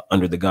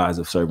under the guise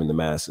of serving the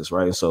masses,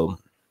 right? So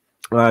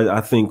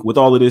I think with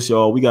all of this,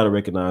 y'all, we got to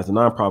recognize the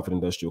nonprofit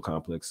industrial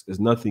complex is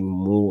nothing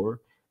more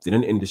than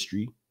an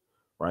industry,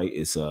 right?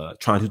 It's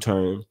trying to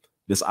turn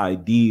this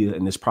idea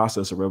and this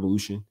process of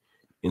revolution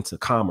into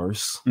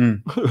commerce,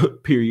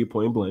 period,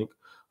 point blank.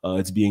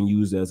 It's being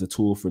used as a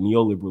tool for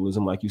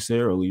neoliberalism, like you said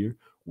earlier,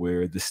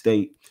 where the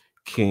state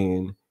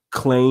can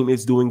claim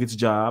it's doing its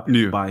job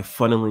by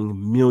funneling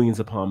millions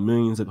upon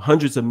millions,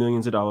 hundreds of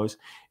millions of dollars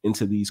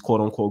into these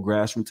quote unquote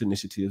grassroots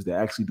initiatives that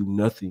actually do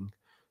nothing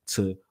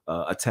to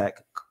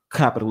attack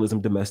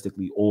capitalism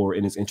domestically or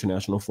in its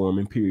international form,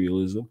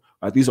 imperialism.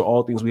 Right? These are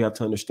all things we have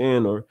to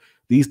understand, or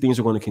these things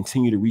are going to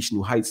continue to reach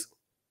new heights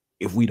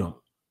if we don't.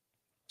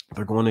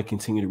 They're going to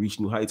continue to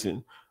reach new heights.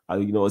 And,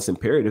 you know, it's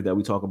imperative that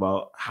we talk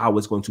about how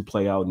it's going to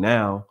play out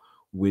now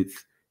with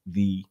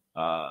the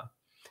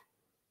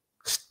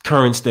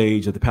current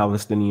stage of the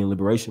Palestinian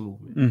liberation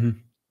movement.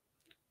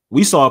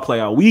 We saw it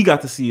play out. We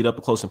got to see it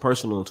up close and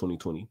personal in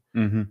 2020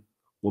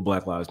 with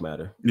Black Lives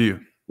Matter. Yeah.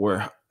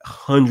 Where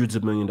hundreds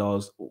of $1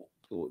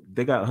 million,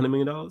 they got $100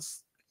 million?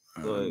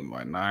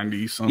 Like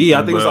 90 something. Yeah,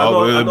 I think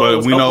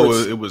but we know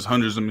it was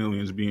hundreds of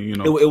millions being, you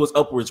know. It was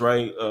upwards,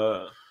 right?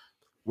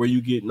 Where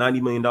you get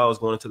 $90 million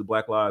going into the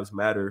Black Lives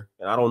Matter,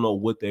 and I don't know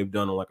what they've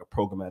done on like a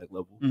programmatic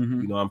level.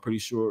 You know, I'm pretty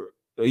sure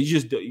you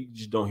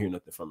just don't hear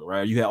nothing from it,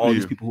 right? You had all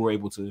these people who were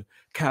able to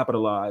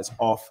capitalize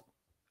off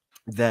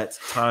that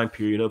time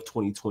period of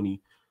 2020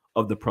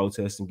 of the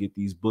protests and get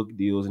these book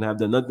deals and have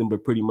done nothing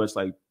but pretty much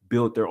like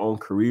build their own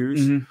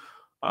careers,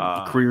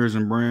 careers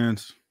and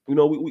brands. You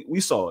know, we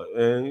saw it,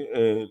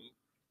 and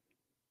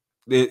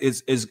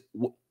it's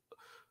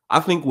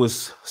I think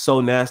what's so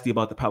nasty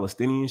about the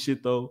Palestinian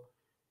shit though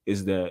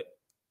is that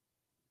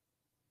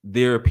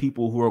there are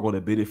people who are going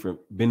to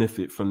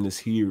benefit from this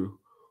here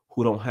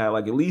who don't have,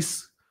 like, at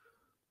least,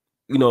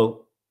 you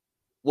know,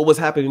 what was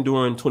happening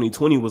during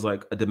 2020 was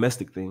like a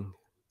domestic thing.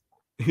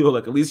 You know,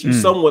 like at least you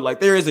somewhat, like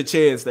there is a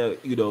chance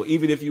that, you know,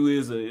 even if you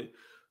is a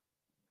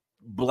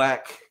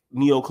black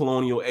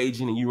neo-colonial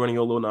agent and you running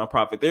your little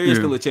nonprofit, there is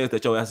still a chance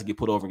that your ass to get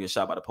put over and get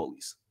shot by the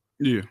police.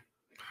 Yeah.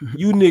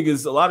 You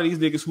niggas, a lot of these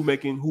niggas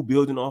who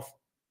building off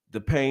the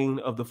pain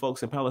of the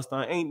folks in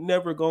Palestine ain't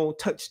never gonna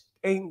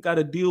ain't got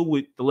to deal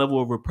with the level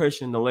of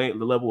repression, the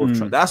level of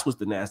trust. That's what's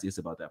the nastiest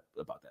about that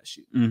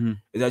shit.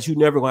 Is that you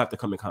never gonna have to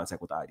come in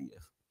contact with the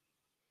IDF.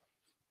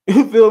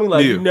 You feel me?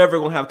 Like Yeah. you're never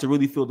gonna have to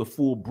really feel the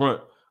full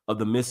brunt of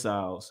the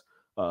missiles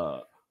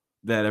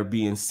that are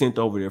being sent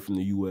over there from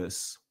the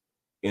U.S.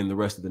 and the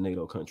rest of the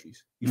NATO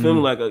countries. You feel me?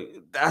 Like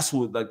that's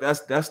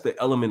the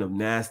element of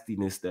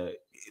nastiness that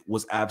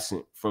was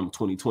absent from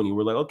 2020.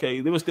 We're like,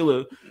 okay, there was still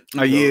a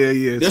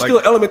there's still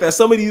an element that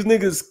some of these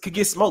niggas could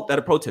get smoked at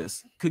a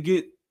protest. You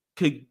get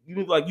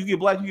black, you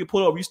get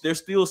pulled over. There's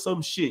still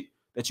some shit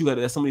that some of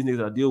these niggas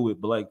gotta deal with.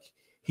 But like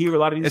here, a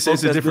lot of these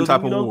it's a different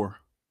type of war.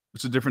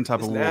 It's a different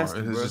type of war. Nasty,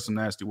 it's just some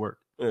nasty work.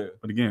 Yeah.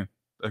 But again,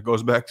 that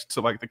goes back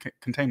to like the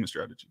containment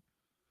strategy.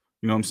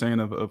 You know what I'm saying?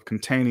 Of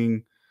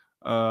containing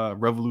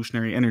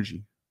revolutionary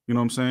energy. You know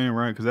what I'm saying?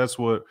 Right? Because that's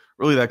what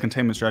really that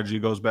containment strategy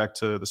goes back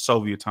to the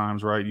Soviet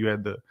times, right? You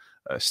had the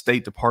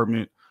State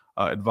Department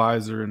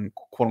advisor and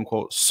quote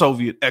unquote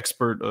Soviet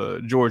expert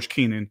George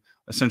Kennan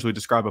essentially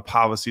describe a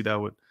policy that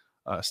would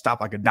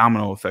stop like a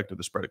domino effect of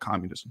the spread of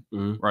communism,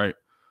 right?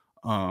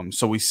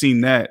 So we've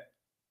seen that,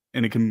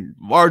 and it can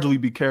largely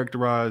be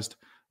characterized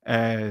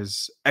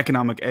as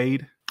economic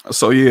aid.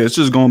 So yeah, it's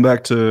just going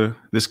back to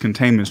this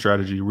containment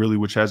strategy, really,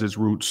 which has its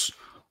roots,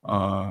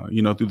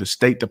 through the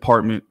State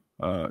Department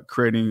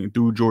creating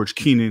through George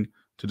Kennan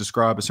to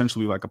describe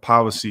essentially like a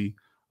policy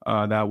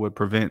that would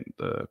prevent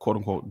the quote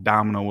unquote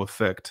domino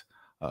effect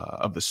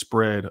of the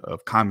spread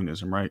of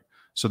communism, right?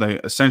 So they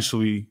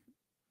essentially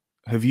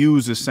have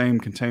used the same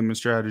containment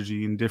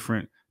strategy in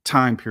different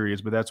time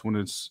periods, but that's when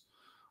it's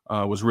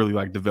was really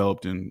like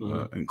developed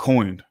and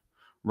coined,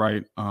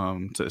 right?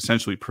 To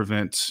essentially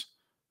prevent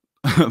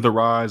the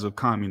rise of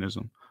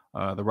communism,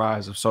 the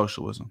rise of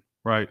socialism,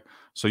 right?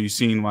 So you've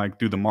seen like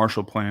through the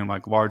Marshall Plan,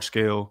 like large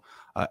scale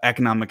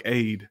economic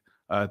aid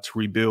to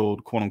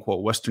rebuild quote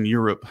unquote Western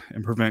Europe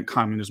and prevent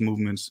communist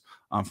movements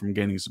from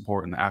gaining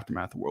support in the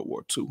aftermath of World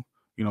War II.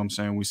 You know what I'm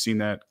saying? We've seen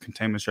that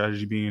containment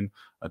strategy being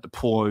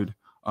deployed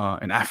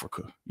in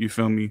Africa. You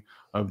feel me?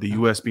 Of the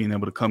U.S. being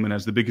able to come in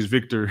as the biggest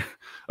victor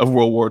of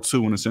World War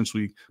II and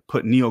essentially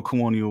put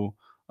neo-colonial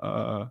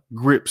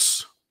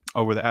grips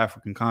over the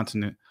African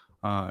continent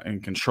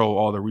and control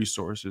all the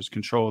resources,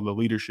 control the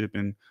leadership,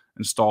 and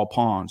install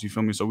pawns. You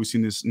feel me? So we've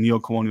seen this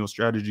neo-colonial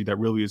strategy that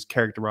really is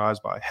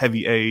characterized by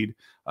heavy aid,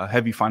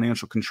 heavy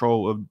financial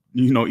control of,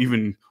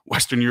 even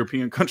Western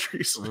European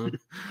countries,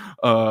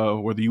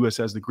 where the U.S.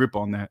 has the grip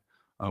on that.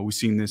 We've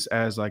seen this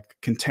as like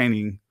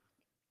containing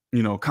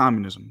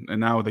communism.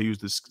 And now they use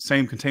this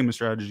same containment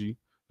strategy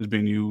is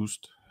being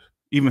used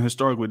even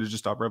historically to just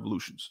stop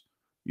revolutions.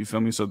 You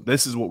feel me? So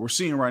this is what we're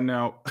seeing right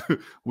now,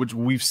 which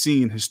we've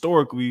seen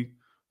historically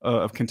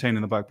of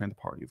containing the Black Panther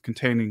Party, of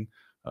containing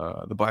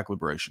the Black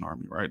Liberation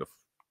Army, right?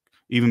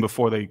 Even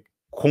before they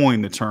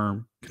coined the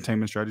term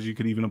containment strategy, you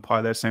could even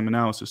apply that same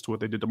analysis to what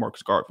they did to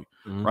Marcus Garvey,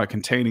 right?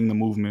 Containing the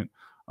movement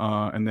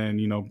and then,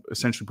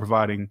 essentially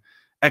providing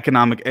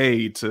economic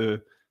aid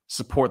to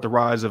support the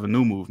rise of a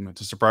new movement,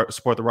 to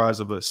support the rise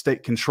of a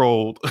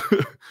state-controlled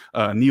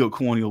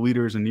neo-colonial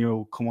leaders and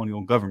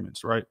neo-colonial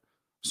governments, right?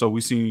 So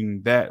we've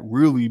seen that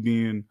really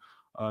being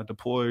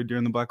deployed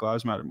during the Black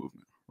Lives Matter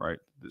movement, right?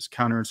 This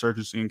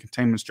counter-insurgency and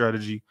containment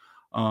strategy,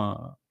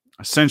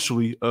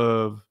 essentially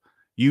of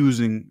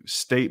using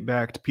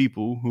state-backed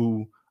people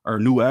who are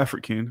new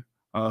African,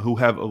 who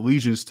have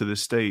allegiance to the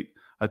state,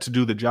 to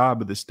do the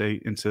job of the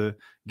state and to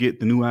get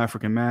the new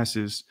African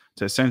masses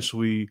to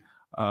essentially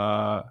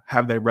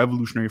have that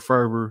revolutionary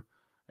fervor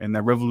and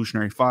that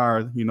revolutionary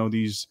fire.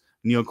 These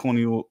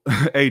neo-colonial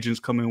agents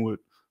come in with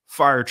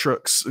fire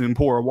trucks and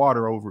pour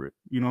water over it.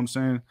 You know what I'm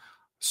saying?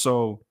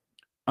 So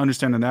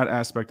understanding that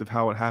aspect of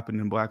how it happened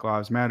in Black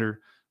Lives Matter,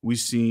 we've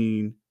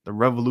seen the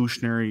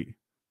revolutionary,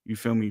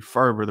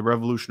 fervor, the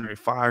revolutionary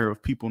fire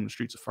of people in the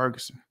streets of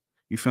Ferguson.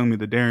 You feel me?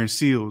 The Darren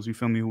Seals,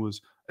 who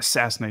was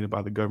assassinated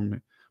by the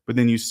government. But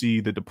then you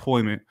see the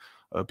deployment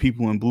of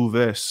people in blue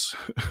vests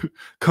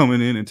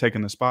coming in and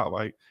taking the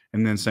spotlight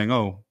and then saying,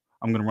 oh,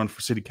 I'm going to run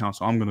for city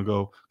council. I'm going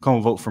to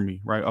come vote for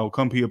me, right? Oh,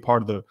 come be a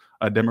part of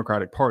the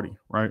Democratic Party,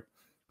 right?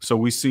 So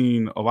we've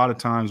seen a lot of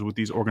times with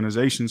these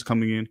organizations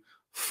coming in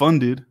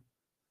funded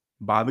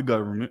by the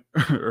government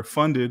or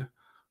funded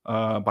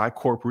by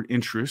corporate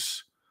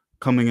interests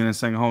coming in and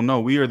saying, oh, no,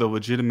 we are the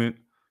legitimate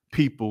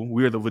people.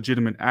 We are the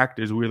legitimate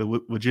actors. We are the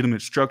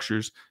legitimate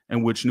structures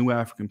in which new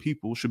African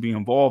people should be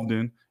involved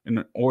in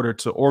order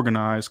to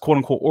organize, quote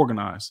unquote,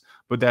 organize.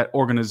 But that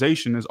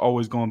organization is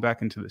always going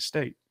back into the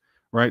state,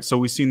 right? So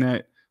we've seen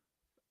that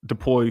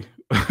deploy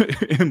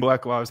in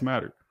Black Lives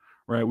Matter,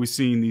 right? We've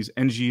seen these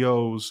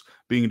NGOs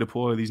being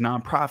deployed, these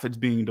nonprofits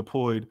being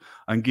deployed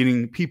and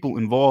getting people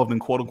involved in,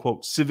 quote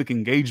unquote, civic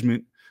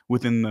engagement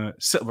within the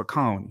settler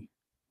colony,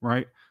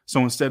 right?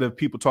 So instead of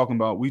people talking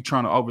about we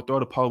trying to overthrow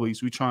the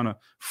police, we trying to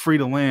free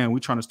the land, we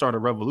trying to start a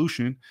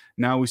revolution,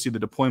 now we see the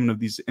deployment of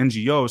these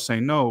NGOs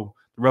saying, no,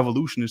 the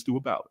revolution is through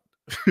a ballot,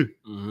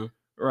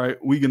 right?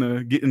 We're going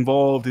to get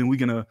involved and we're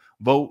going to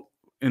vote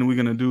and we're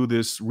going to do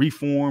this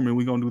reform and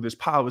we're going to do this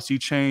policy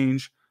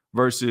change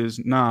versus,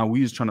 nah,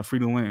 we just trying to free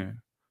the land.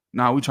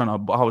 Nah, we trying to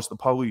abolish the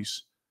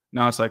police.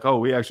 Now it's like, oh,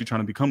 we actually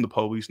trying to become the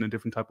police in a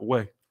different type of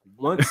way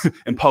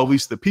and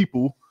police the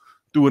people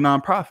through a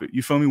nonprofit.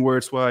 You feel me? Where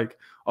it's like,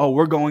 oh,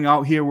 we're going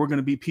out here, we're going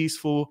to be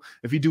peaceful.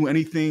 If you do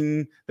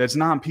anything that's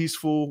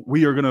non-peaceful,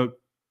 we are going to,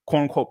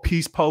 quote unquote,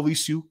 peace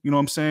police you. You know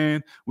what I'm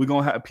saying? We're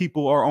going to have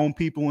people, our own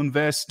people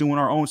invest, doing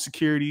our own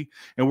security.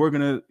 And we're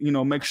going to, you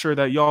know, make sure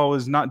that y'all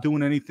is not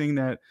doing anything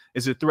that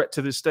is a threat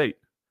to the state.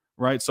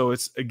 Right. So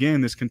it's,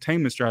 again, this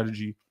containment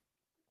strategy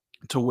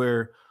to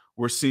where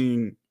we're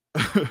seeing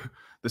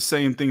the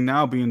same thing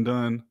now being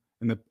done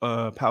in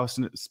the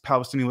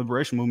Palestinian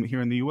liberation movement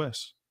here in the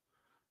U.S.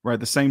 Right.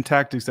 The same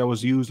tactics that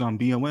was used on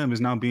BLM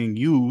is now being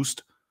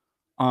used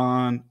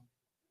on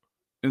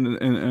in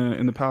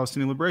the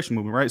Palestinian liberation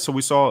movement. Right. So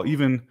we saw,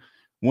 even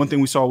one thing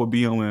we saw with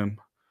BLM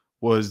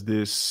was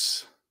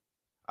this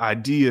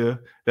idea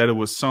that it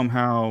was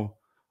somehow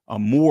a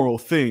moral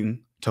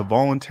thing to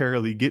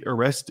voluntarily get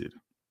arrested.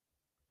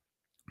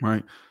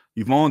 Right.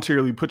 You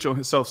voluntarily put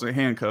yourself in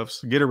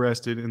handcuffs, get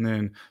arrested, and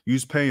then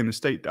use paying the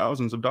state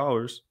thousands of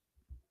dollars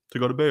to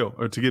go to bail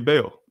or to get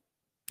bail.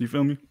 You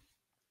feel me?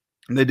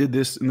 And they did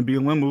this in the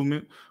BLM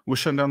movement with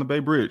shutting down the Bay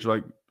Bridge,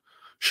 like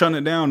shutting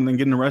it down and then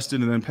getting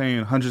arrested and then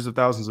paying hundreds of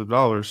thousands of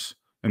dollars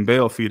in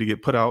bail fee to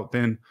get put out,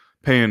 then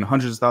paying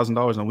hundreds of thousands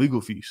of dollars in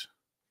legal fees.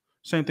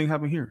 Same thing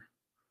happened here.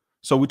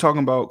 So we're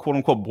talking about, quote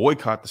unquote,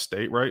 boycott the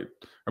state, right?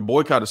 Or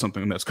boycott is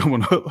something that's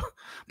coming up,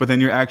 but then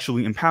you're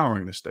actually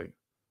empowering the state.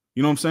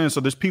 You know what I'm saying?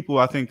 So there's people,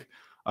 I think,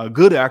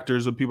 good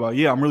actors of people like,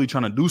 yeah, I'm really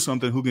trying to do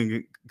something, who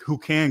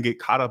can get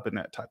caught up in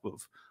that type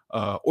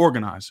of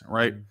organizing,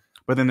 right? Mm-hmm.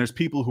 But then there's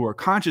people who are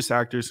conscious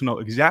actors who know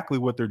exactly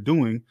what they're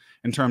doing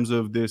in terms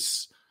of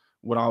this,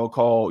 what I would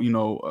call,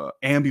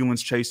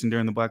 ambulance chasing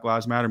during the Black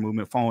Lives Matter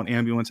movement, following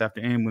ambulance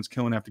after ambulance,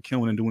 killing after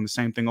killing, and doing the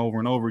same thing over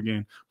and over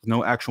again with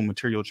no actual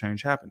material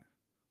change happening.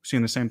 We're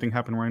seeing the same thing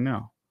happen right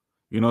now.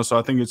 So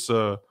I think it's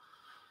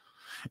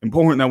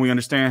important that we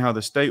understand how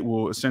the state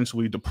will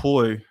essentially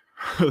deploy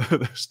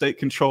the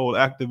state-controlled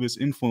activist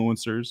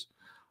influencers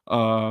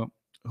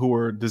who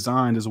are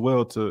designed as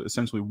well to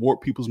essentially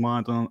warp people's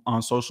minds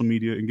on social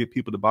media and get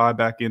people to buy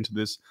back into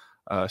this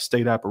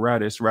state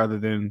apparatus rather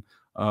than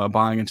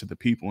buying into the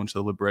people, into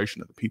the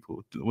liberation of the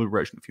people, the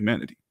liberation of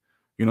humanity.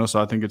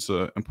 So I think it's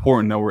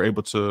important that we're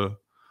able to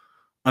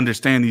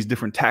understand these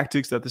different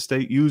tactics that the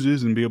state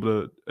uses and be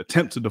able to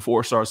attempt to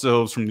divorce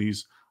ourselves from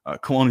these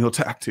colonial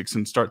tactics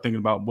and start thinking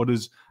about what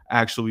does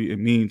actually it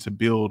mean to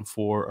build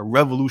for a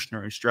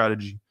revolutionary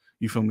strategy.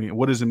 You feel me?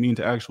 What does it mean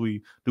to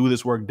actually do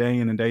this work day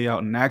in and day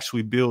out and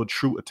actually build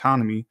true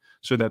autonomy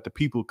so that the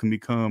people can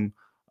become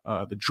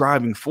the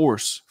driving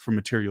force for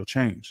material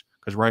change?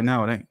 Because right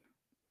now it ain't.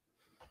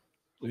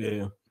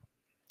 Yeah.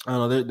 I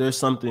don't know. There's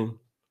something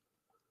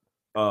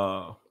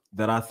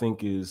that I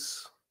think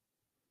is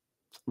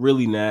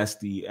really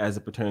nasty as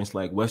it pertains to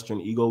like Western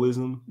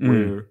egoism,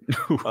 where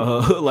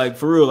like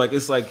for real, like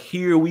it's like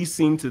here we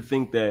seem to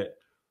think that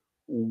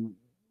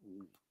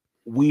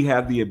we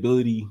have the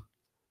ability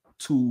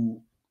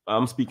to,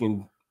 I'm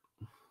speaking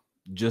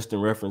just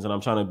in reference, and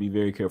I'm trying to be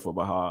very careful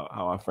about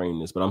how I frame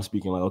this, but I'm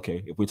speaking like,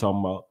 okay, if we're talking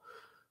about,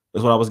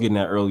 that's what I was getting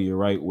at earlier,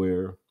 right?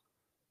 Where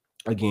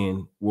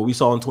again, what we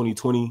saw in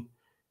 2020,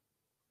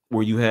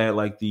 where you had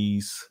like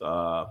these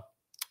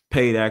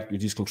paid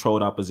actors, these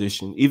controlled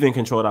opposition, even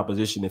controlled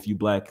opposition. If you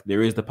Black,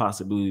 there is the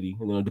possibility,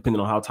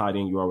 depending on how tied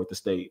in you are with the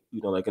state,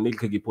 like a nigga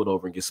could get pulled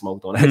over and get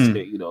smoked on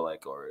accident,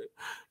 like, or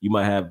you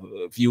might have,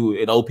 if you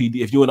in OPD,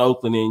 if you're in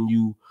Oakland and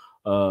you,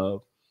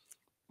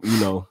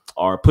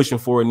 are pushing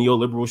for a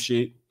neoliberal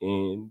shit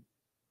and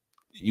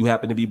you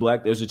happen to be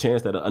Black, there's a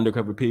chance that an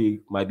undercover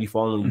pig might be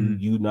following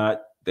you.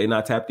 They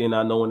not tapped in,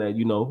 not knowing that,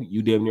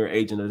 you damn near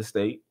agent of the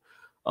state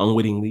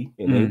unwittingly,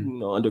 and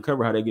they,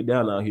 undercover how they get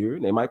down out here,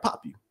 and they might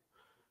pop you.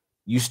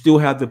 You still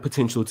have the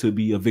potential to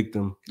be a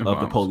victim of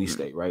the police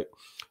state, right?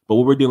 But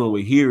what we're dealing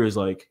with here is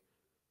like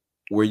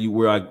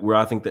where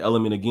I think the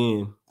element,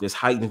 again, this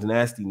heightened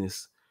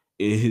nastiness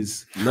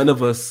is none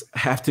of us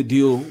have to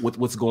deal with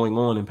what's going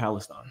on in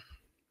Palestine.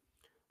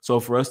 So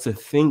for us to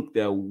think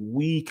that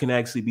we can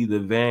actually be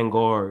the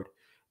vanguard,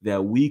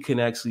 that we can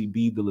actually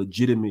be the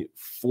legitimate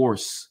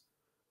force,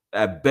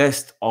 at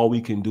best, all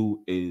we can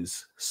do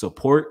is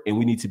support, and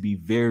we need to be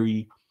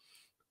very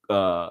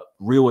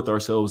real with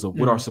ourselves of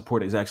what our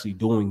support is actually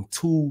doing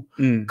to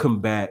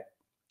combat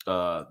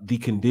the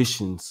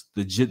conditions,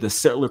 the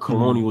settler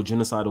colonial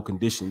genocidal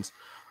conditions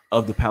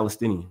of the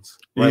Palestinians,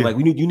 right? Like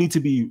you need to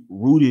be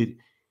rooted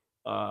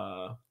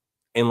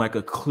in like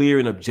a clear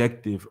and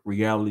objective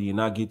reality and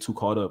not get too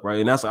caught up, right?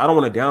 And that's, I don't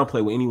want to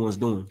downplay what anyone's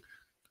doing,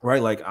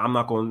 right? Like I'm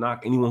not going to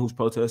knock anyone who's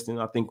protesting.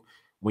 I think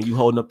when you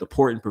holding up the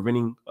port and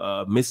preventing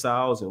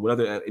missiles and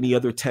any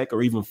other tech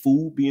or even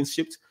food being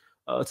shipped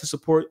to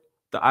support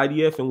the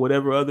IDF and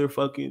whatever other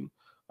fucking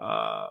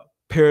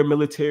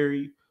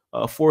paramilitary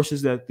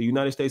forces that the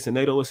United States and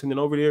NATO is sending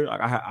over there,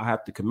 I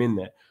have to commend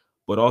that.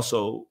 But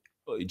also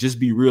just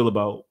be real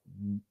about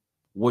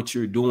what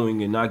you're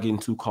doing and not getting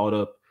too caught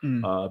up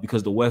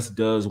because the West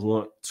does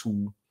want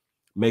to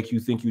make you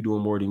think you're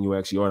doing more than you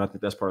actually are. And I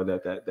think that's part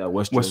of that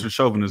Western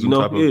chauvinism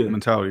type of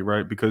mentality,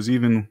 right? Because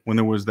even when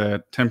there was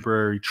that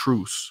temporary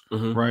truce,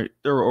 right,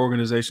 there were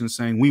organizations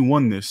saying, we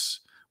won this.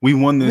 We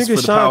won this for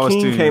the Sean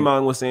Palestinians. King came out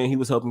and was saying he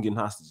was helping getting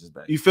hostages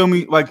back. You feel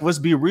me? Like, let's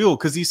be real,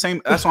 because these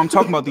same, that's what I'm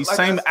talking about. These Like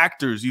same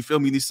actors, you feel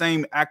me? These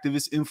same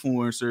activist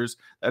influencers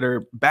that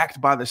are backed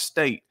by the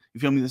state. You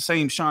feel me? The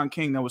same Sean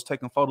King that was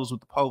taking photos with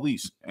the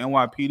police,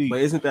 NYPD.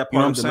 But isn't that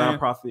part of the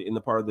nonprofit and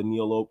the part of the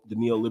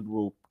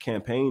neoliberal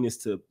campaign is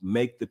to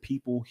make the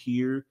people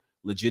here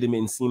legitimate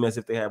and seem as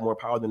if they have more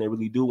power than they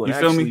really do? When you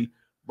feel actually, me?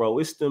 Bro,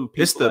 it's them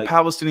people. It's the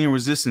Palestinian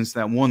resistance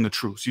that won the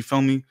truce. You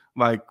feel me?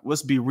 Like,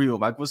 let's be real.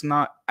 Like, let's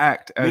not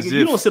act as if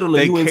you don't sit on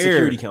the UN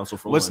Security Council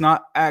for let's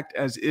not act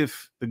as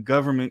if the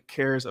government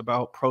cares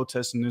about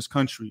protests in this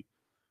country.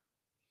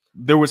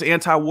 There was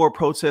anti-war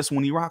protests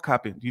when Iraq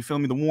happened. You feel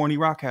me? The war in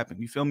Iraq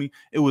happened. You feel me?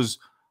 It was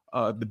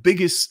the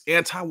biggest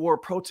anti-war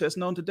protest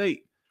known to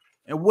date.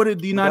 And what did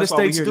the United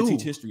States do? To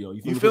teach history, yo.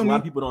 You feel me? A lot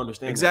of people don't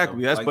understand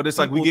exactly. That, that's but it's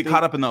like we get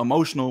caught up in the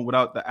emotional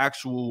without the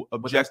actual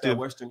objective,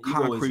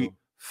 concrete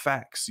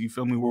facts. You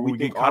feel me? Where we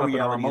get caught up in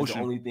our emotion.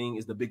 The only thing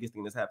is the biggest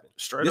thing that's happened.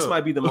 This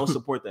might be the most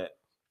support that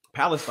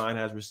Palestine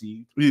has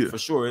received, for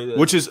sure,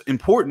 which is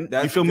important.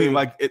 You feel me?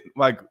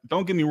 Like,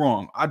 don't get me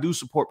wrong. I do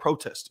support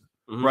protesting,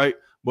 right?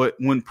 But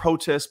when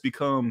protests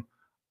become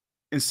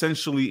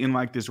essentially in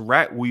like this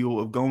rat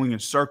wheel of going in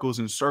circles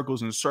and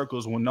circles and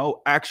circles with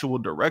no actual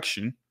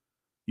direction,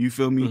 you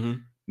feel me?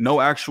 No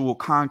actual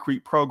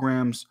concrete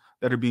programs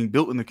that are being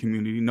built in the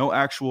community, no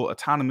actual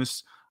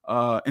autonomous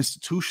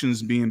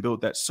institutions being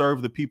built that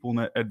serve the people and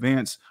that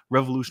advance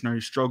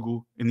revolutionary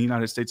struggle in the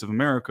United States of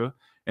America.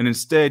 And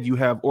instead, you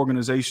have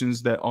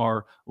organizations that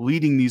are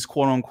leading these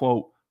quote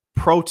unquote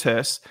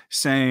protests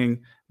saying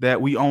that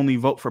we only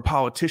vote for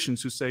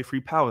politicians who say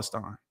free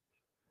Palestine.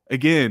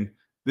 Again,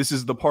 this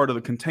is the part of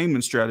the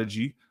containment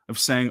strategy of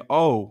saying,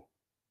 oh,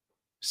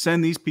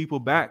 send these people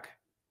back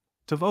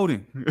to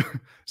voting,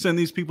 send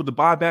these people to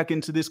buy back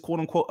into this quote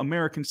unquote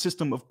American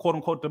system of quote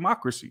unquote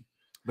democracy.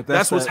 But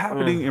that's what's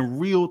happening in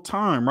real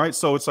time, right?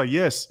 So it's like,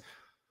 yes,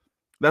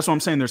 that's what I'm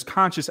saying. There's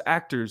conscious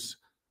actors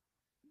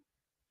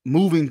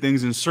moving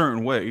things in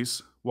certain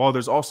ways, while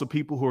there's also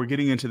people who are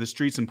getting into the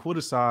streets and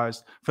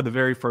politicized for the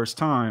very first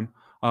time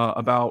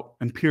about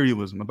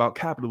imperialism, about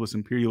capitalist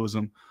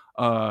imperialism,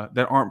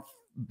 that aren't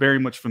very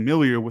much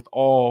familiar with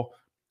all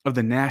of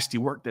the nasty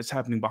work that's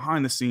happening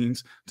behind the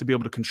scenes to be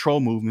able to control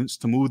movements,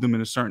 to move them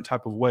in a certain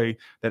type of way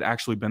that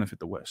actually benefit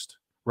the West,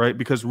 right?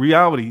 Because the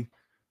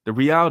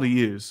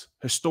reality is,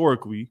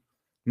 historically,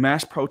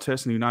 mass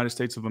protests in the United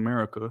States of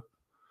America,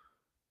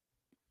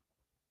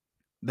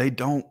 they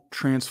don't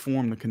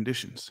transform the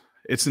conditions.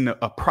 It's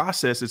a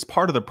process. It's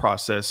part of the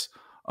process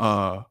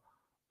of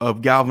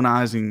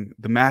galvanizing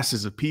the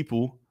masses of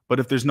people. But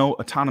if there's no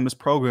autonomous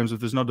programs, if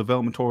there's no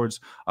development towards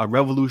a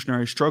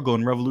revolutionary struggle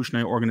and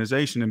revolutionary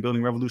organization and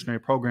building revolutionary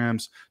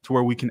programs to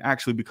where we can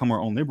actually become our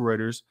own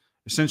liberators,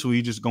 essentially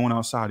you're just going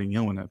outside and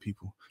yelling at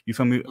people. You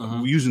feel me?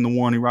 Using the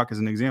war in Iraq as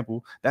an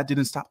example, that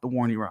didn't stop the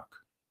war in Iraq.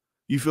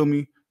 You feel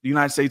me? The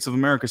United States of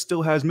America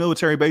still has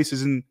military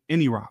bases in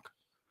Iraq.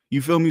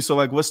 You feel me? So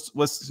like,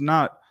 let's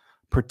not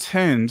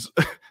pretend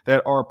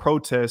that our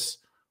protests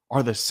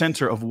are the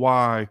center of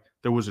why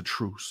there was a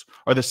truce,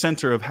 or the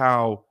center of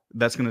how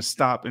that's going to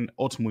stop and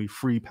ultimately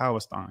free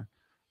Palestine,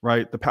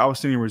 right? The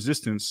Palestinian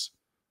resistance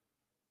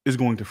is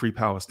going to free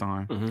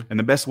Palestine. And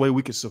the best way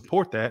we can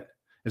support that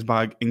is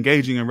by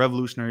engaging in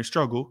revolutionary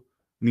struggle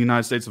in the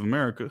United States of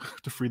America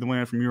to free the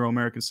land from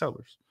Euro-American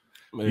settlers.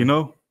 Man, you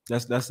know?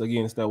 That's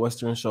again, it's that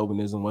Western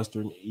chauvinism,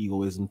 Western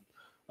egoism,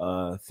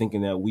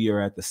 thinking that we are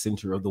at the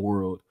center of the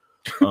world.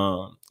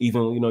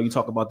 Even, you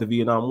talk about the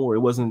Vietnam War. It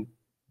wasn't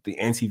the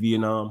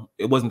anti-Vietnam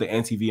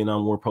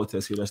War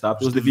protests here that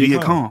stopped. It was the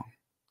Viet Cong.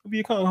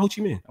 Viet Cong, Ho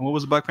Chi Minh. And what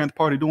was the Black Panther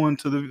Party doing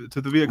to the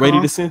Viet Cong?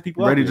 Ready to send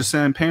people ready to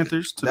send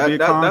Panthers to the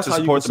Viet Cong to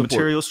support the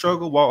material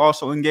struggle while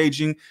also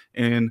engaging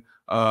in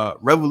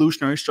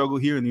revolutionary struggle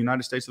here in the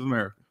United States of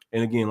America.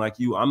 And again, like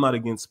you, I'm not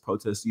against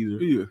protests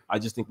either. Yeah. I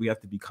just think we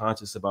have to be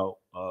conscious about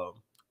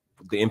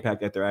the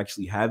impact that they're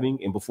actually having.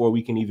 And before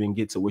we can even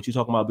get to what you're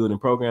talking about building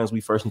programs,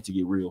 we first need to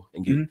get real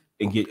and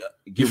get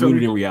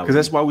rooted in reality. Because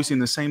that's why we've seen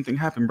the same thing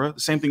happen, bro. The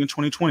same thing in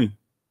 2020.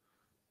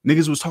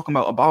 Niggas was talking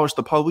about abolish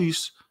the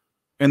police.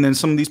 And then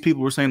some of these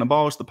people were saying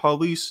abolish the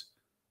police.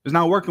 It's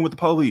not working with the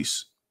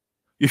police.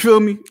 You feel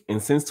me?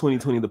 And since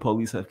 2020, the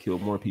police have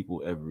killed more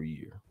people every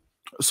year.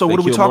 So what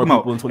are we talking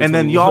about? And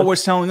then y'all were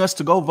telling us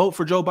to go vote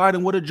for Joe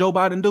Biden. What did Joe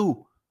Biden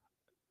do?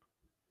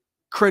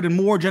 Created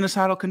more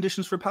genocidal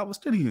conditions for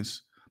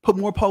Palestinians. Put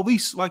more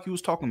police, like he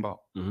was talking about.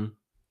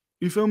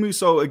 You feel me?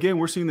 So again,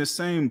 we're seeing the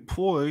same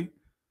ploy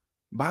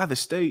by the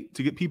state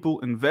to get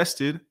people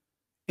invested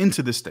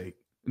into the state,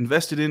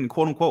 invested in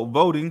quote unquote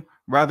voting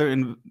rather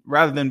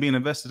than being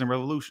invested in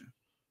revolution.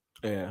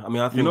 Yeah, I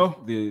mean, I think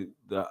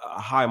the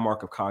high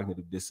mark of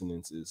cognitive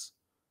dissonance is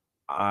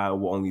I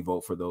will only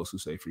vote for those who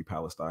say free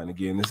Palestine.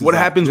 Again, this is what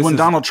happens when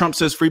Donald Trump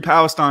says free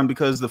Palestine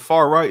because the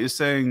far right is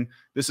saying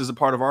this is a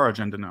part of our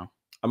agenda now.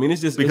 I mean,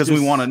 it's just because we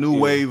want a new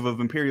wave of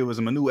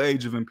imperialism, a new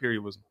age of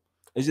imperialism.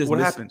 It's just what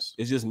happens.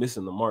 It's just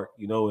missing the mark,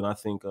 and I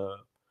think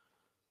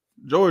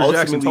George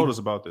Jackson told us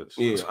about this.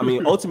 Yeah, I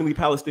mean, ultimately,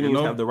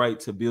 Palestinians have the right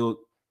to build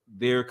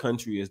their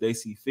country as they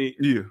see fit.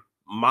 Yeah,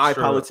 my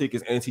politic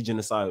is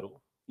anti-genocidal.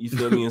 You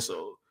feel me? And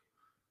so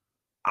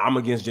I'm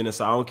against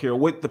genocide. I don't care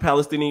what the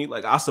Palestinian,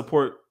 like I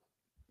support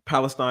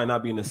Palestine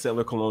not being a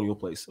settler colonial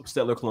place, a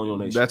settler colonial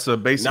nation. That's a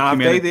basic. Now, if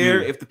they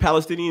there, if the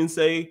Palestinians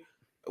say,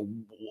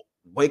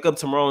 wake up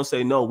tomorrow and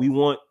say, no, we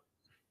want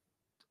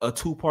a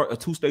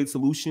two-state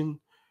solution,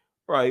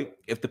 right?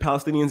 If the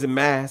Palestinians in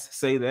mass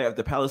say that, if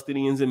the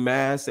Palestinians in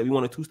mass say we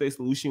want a two-state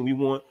solution, we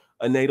want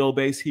a NATO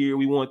base here,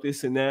 we want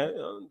this and that,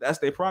 that's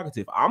their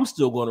prerogative. I'm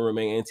still going to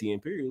remain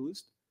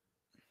anti-imperialist.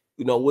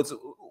 You know,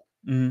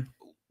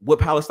 what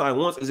Palestine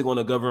wants isn't going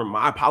to govern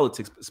my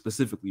politics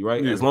specifically,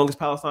 right? As long as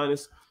Palestine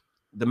is,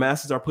 the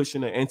masses are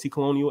pushing an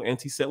anti-colonial,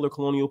 anti-settler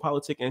colonial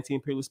politic,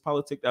 anti-imperialist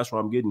politic, that's what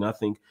I'm getting. I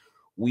think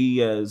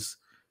we as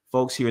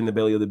folks here in the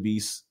belly of the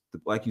beast,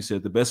 like you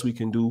said, the best we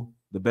can do,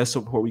 the best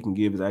support we can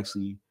give is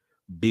actually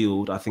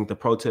build. I think the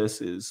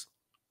protest is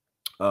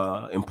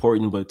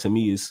important, but to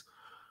me is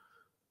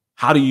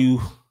how do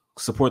you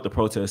support the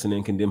protest and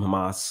then condemn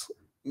Hamas?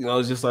 You know,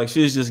 it's just like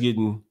shit's just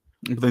getting.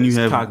 But then you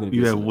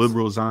have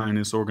liberal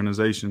Zionist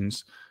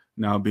organizations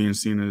now being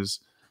seen as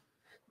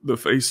the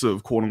face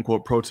of quote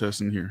unquote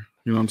protesting here.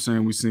 You know what I'm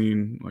saying? We've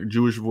seen like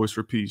Jewish Voice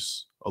for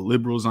Peace, a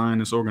liberal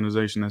Zionist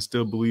organization that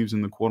still believes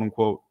in the quote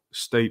unquote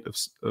state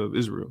of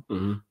Israel,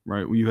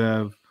 right? We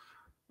have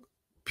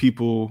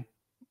people,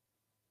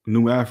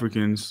 new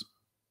Africans,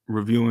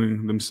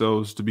 revealing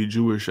themselves to be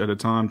Jewish at a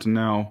time to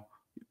now,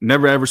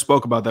 never ever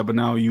spoke about that, but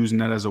now using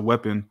that as a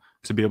weapon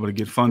to be able to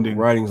get funding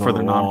for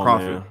their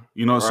nonprofit. Man.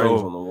 You know,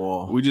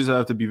 so we just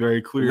have to be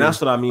very clear. And that's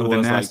what I mean. Of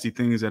the nasty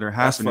things that are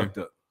happening. That's fucked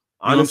up.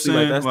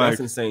 Honestly, that's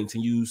insane to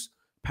use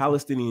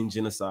Palestinian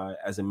genocide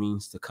as a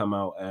means to come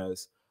out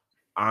as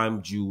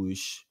I'm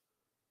Jewish,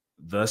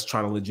 thus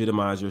trying to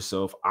legitimize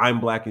yourself. I'm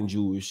Black and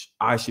Jewish.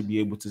 I should be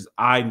able to.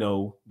 I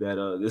know that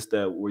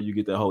that where you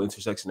get that whole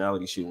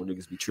intersectionality shit where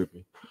niggas be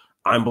tripping.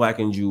 I'm Black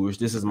and Jewish.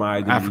 This is my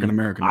identity. African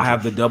American. I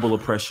have the double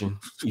oppression.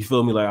 You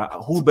feel me? Like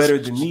who better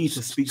than me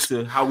to speak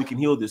to how we can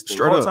heal this thing?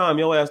 All the time,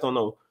 your ass don't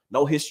know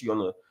no history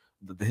on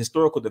the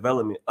historical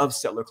development of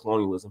settler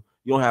colonialism.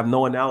 You don't have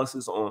no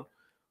analysis on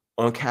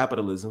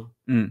capitalism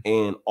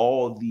and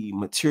all the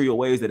material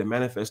ways that it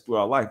manifests through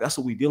our life. That's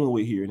what we're dealing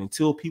with here. And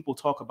until people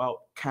talk about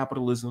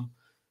capitalism,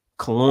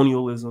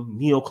 colonialism,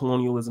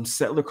 neo-colonialism,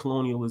 settler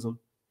colonialism,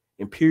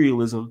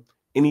 imperialism,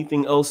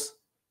 anything else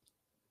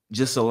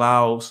just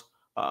allows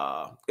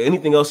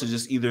anything else is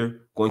just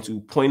either going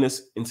to point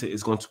us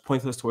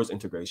towards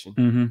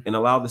integration and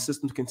allow the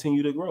system to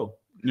continue to grow.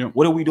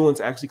 What are we doing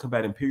to actually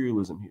combat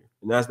imperialism here?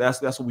 And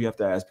that's what we have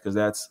to ask, because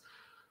that's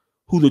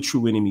who the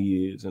true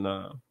enemy is. And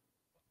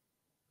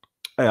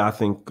I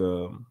think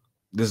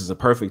this is a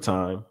perfect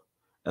time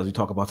as we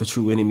talk about the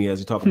true enemy, as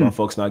we talk about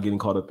folks not getting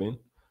caught up in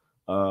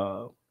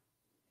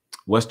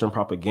Western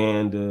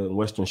propaganda and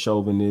Western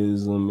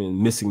chauvinism and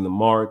missing the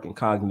mark and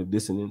cognitive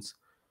dissonance.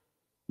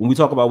 When we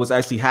talk about what's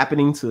actually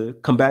happening to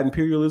combat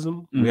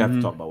imperialism, we have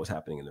to talk about what's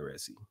happening in the Red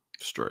Sea.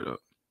 Straight up.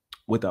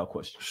 Without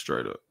question.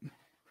 Straight up.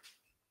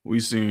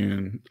 We've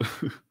seen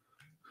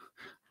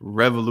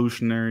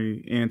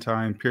revolutionary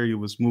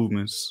anti-imperialist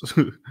movements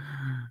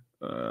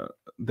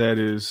that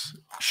is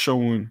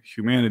showing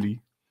humanity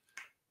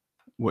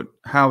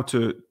how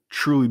to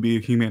truly be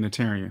a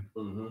humanitarian.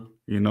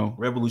 You know,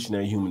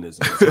 revolutionary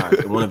humanism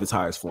is one of its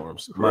highest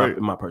forms,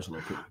 in my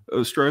personal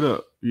opinion. Straight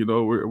up, you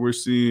know, we're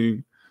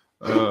seeing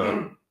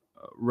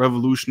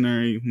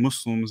revolutionary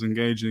Muslims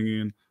engaging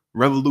in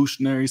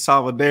revolutionary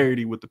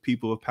solidarity with the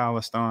people of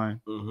Palestine,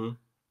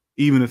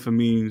 even if it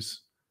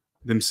means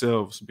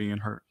themselves being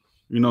hurt.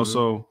 You know,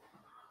 so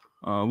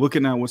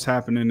looking at what's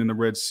happening in the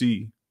Red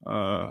Sea,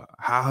 how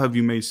have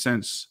you made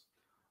sense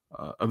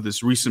of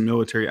this recent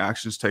military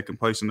actions taking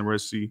place in the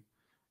Red Sea,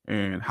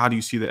 and how do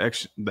you see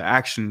the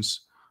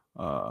actions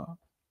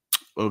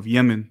of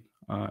Yemen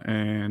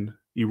and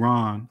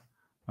Iran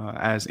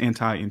as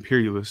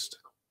anti-imperialist?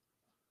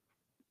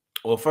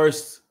 Well,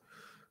 first,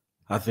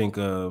 I think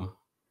I'll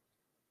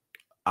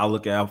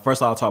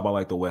talk about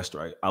like the West,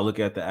 right? I look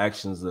at the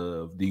actions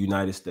of the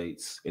United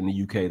States and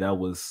the UK. That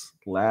was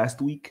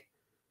last week.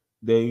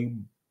 They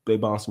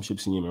bombed some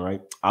ships in Yemen,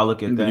 right? I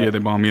look at that. Yeah, they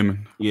bombed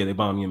Yemen. Yeah, they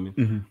bombed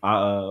Yemen.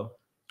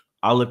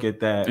 I look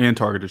at that, and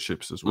targeted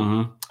ships as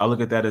well. I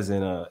look at that as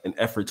an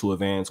effort to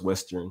advance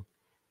Western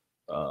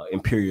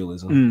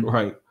imperialism,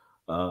 right?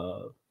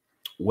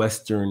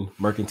 Western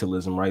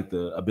mercantilism, right?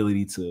 The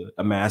ability to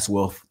amass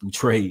wealth through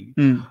trade.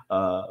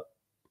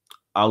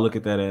 I look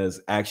at that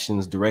as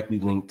actions directly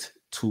linked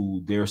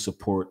to their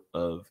support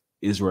of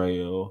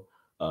Israel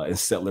and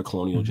settler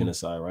colonial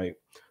genocide, right?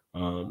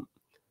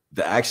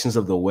 The actions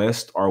of the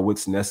West are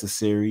what's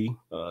necessary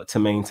to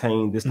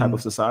maintain this type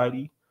of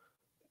society.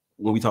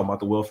 When we talk about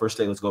the welfare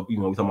state, we talk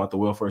about the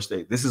welfare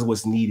state. This is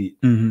what's needed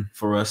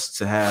for us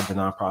to have the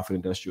nonprofit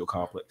industrial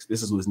complex.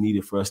 This is what's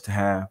needed for us to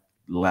have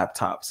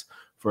laptops,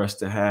 for us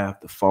to have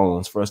the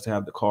phones, for us to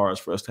have the cars,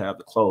 for us to have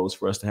the clothes,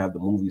 for us to have the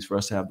movies, for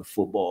us to have the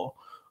football,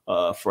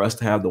 for us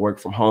to have the work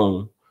from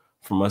home,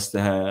 for us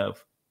to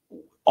have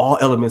all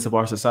elements of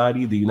our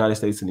society. The United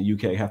States and the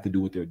UK have to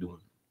do what they're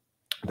doing.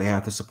 They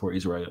have to support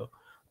Israel.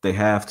 they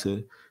have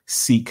to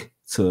seek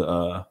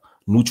to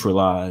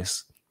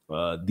neutralize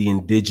the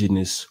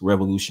indigenous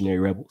revolutionary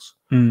rebels,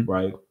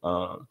 right?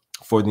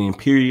 For the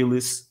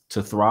imperialists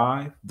to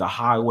thrive, the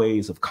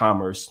highways of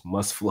commerce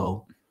must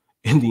flow,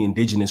 and the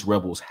indigenous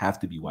rebels have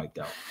to be wiped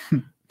out,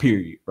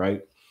 period,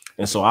 right?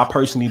 And so I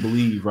personally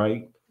believe,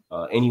 right,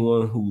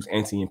 anyone who's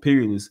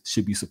anti-imperialist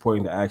should be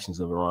supporting the actions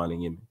of Iran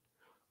and Yemen,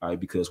 right?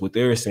 Because what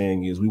they're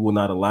saying is we will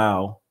not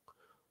allow,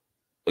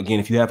 again,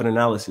 if you have an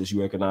analysis,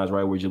 you recognize,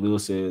 right, where Jalil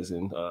says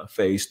in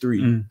phase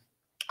 3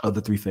 of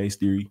the 3-phase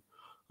theory,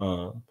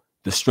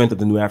 the strength of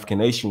the new African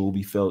nation will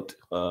be felt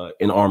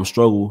in armed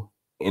struggle,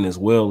 and as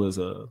well as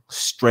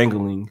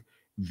strangling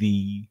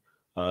the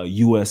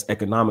U.S.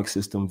 economic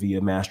system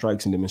via mass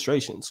strikes and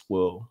demonstrations.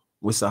 Well,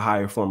 what's a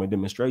higher form of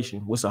demonstration?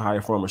 What's a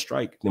higher form of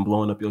strike than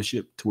blowing up your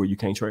ship to where you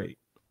can't trade?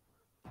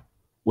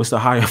 What's a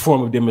higher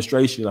form of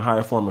demonstration, a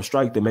higher form of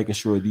strike than making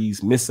sure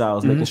these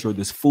missiles, making sure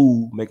this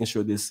food, making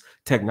sure this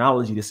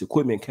technology, this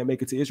equipment can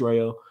make it to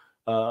Israel?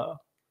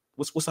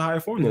 What's a higher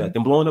form than that?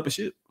 Than blowing up a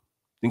ship,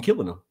 than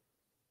killing them?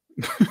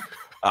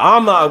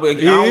 I'm not. I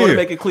don't want to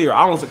make it clear.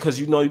 I don't, because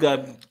you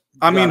got.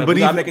 But you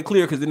gotta make it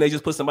clear, because then they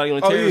just put somebody on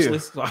a terrorist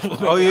list. So I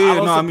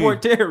don't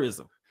support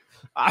terrorism.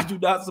 I do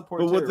not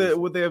support terrorism. But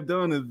what they have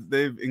done is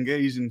they've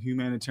engaged in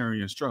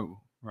humanitarian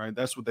struggle, right?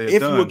 That's what they have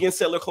done. If you're against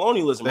settler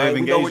colonalism, right?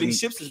 We know where these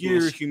ships is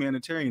pure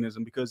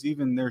humanitarianism, because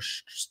even their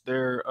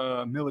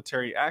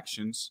military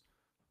actions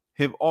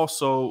have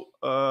also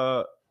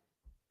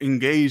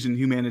engaged in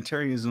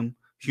humanitarianism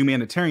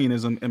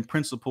and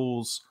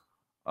principles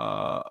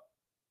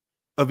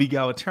of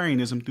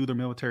egalitarianism through their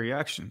military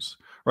actions,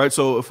 right?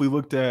 So if we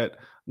looked at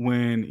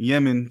when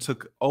Yemen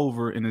took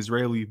over an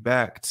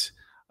Israeli-backed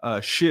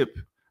ship,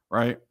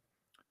 right,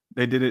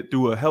 they did it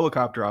through a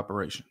helicopter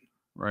operation,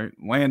 right,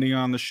 landing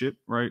on the ship,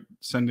 right,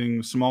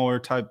 sending smaller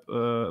type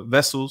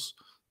vessels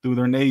through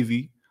their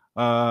navy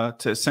to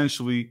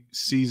essentially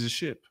seize the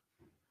ship,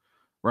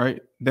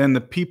 right? Then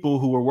the people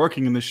who were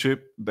working in the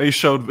ship, they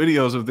showed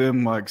videos of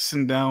them like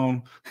sitting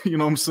down, you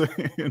know what I'm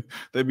saying?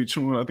 They'd be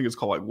chewing, I think it's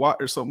called like watt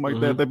or something like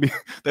that.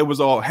 They was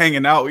all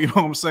hanging out, you know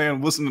what I'm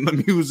saying? Listening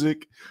to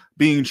music,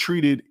 being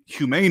treated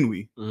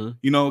humanely,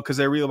 you know, because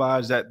they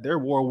realized that their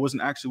war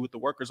wasn't actually with the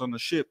workers on the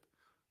ship.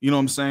 You know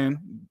what I'm saying?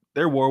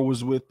 Their war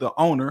was with the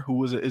owner, who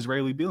was an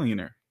Israeli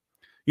billionaire.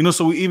 You know,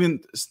 so we even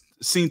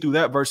seen through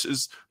that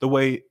versus the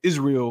way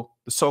Israel,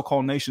 the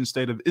so-called nation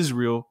state of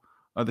Israel,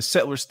 the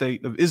settler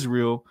state of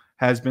Israel,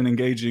 has been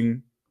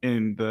engaging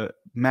in the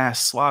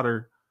mass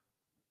slaughter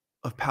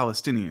of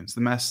Palestinians,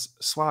 the mass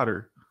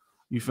slaughter,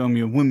 you feel me,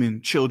 of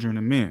women, children,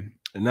 and men.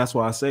 And that's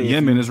why I say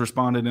Yemen has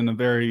responded in a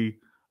very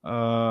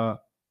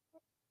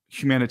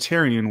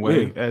humanitarian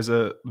way, as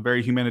a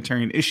very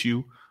humanitarian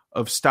issue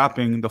of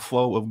stopping the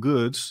flow of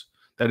goods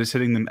that is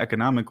hitting them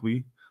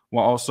economically,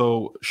 while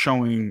also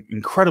showing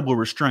incredible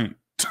restraint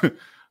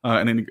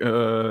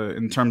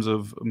in terms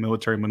of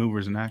military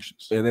maneuvers and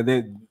actions.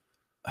 And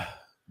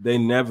they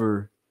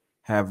never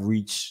have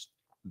reached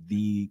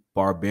the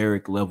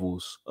barbaric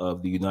levels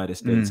of the United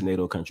States,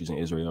 NATO countries, and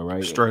Israel,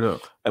 right? Straight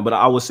up. But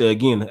I would say,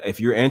 again,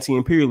 if you're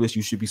anti-imperialist,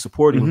 you should be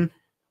supporting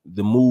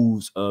the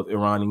moves of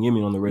Iran and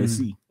Yemen on the Red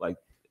Sea. Like,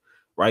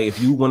 right?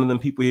 If you one of them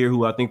people here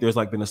who I think there's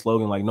like been a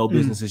slogan like no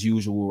business as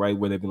usual, right?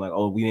 Where they've been like,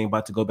 oh, we ain't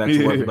about to go back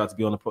to work, we're about to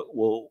be on the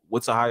well,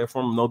 what's a higher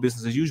form of no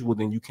business as usual?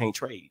 Then you can't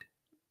trade.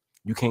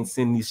 You can't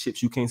send these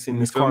ships, you can't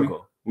send this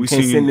cargo. We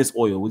can't send this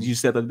oil. What you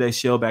said the other day,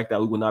 Shell backed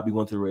out, we will not be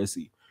going to the Red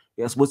Sea.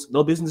 Yes, what's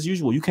no business as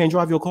usual? You can't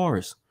drive your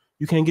cars.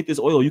 You can't get this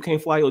oil. You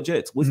can't fly your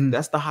jets.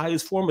 That's the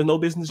highest form of no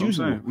business as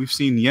usual. We've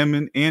seen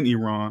Yemen and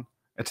Iran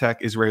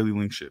attack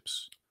Israeli-linked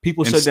ships.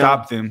 People and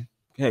stop them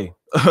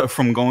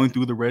from going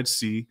through the Red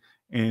Sea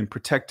and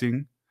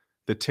protecting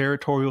the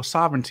territorial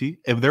sovereignty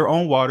of their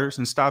own waters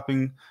and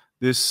stopping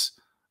this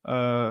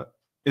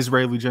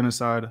Israeli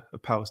genocide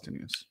of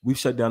Palestinians. We've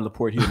shut down the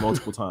port here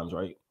multiple times,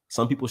 right?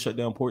 Some people shut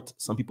down ports.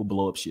 Some people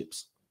blow up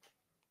ships.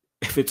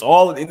 If it's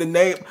all in the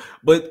name,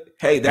 but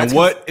hey, that's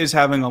what is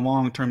having a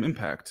long-term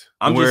impact.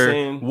 I'm just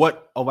saying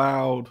what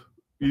allowed,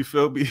 you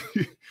feel me?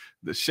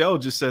 The Shell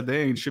just said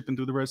they ain't shipping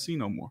through the Red Sea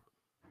no more.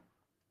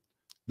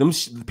 Them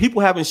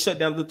people haven't shut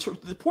down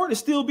the port is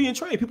still being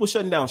traded. People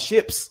shutting down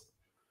ships.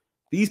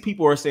 These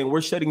people are saying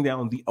we're shutting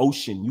down the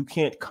ocean. You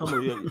can't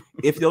come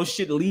if those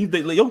shit leave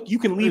you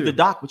can leave the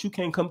dock, but you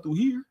can't come through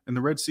here. And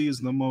the Red Sea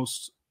is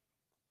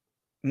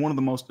one of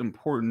the most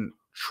important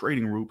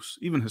trading routes,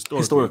 even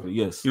historically.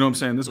 Yes. You know what I'm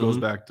saying? This goes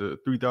back to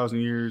 3,000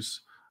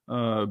 years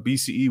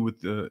BCE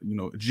with the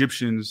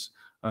Egyptians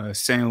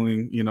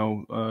sailing,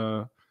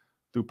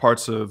 through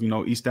parts of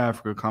East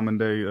Africa, common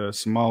day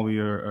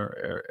Somalia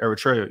or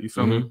Eritrea. You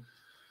feel me?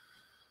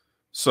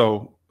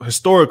 So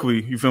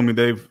historically, you feel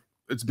me?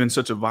 It's been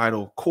such a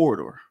vital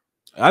corridor.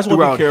 I just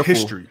want to be careful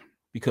history,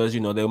 because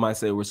they might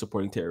say we're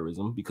supporting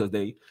terrorism because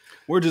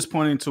we're just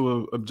pointing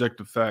to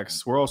objective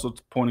facts. We're also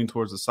pointing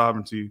towards the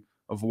sovereignty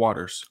of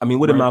waters. I mean,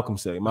 what did Malcolm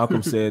say?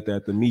 Malcolm said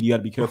that the media, you got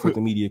to be careful with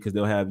the media because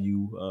they'll have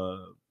you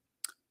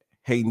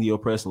hating the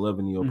oppressed and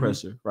loving the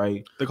oppressor,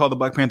 right? They call the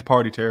Black Panther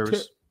Party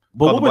terrorists.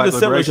 But called what the were Black the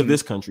settlers Liberation of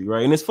this country,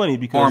 right? And it's funny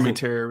because Army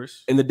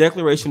terrorists. in the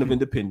Declaration of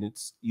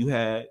Independence, you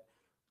had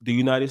the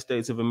United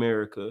States of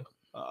America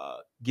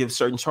give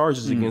certain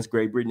charges against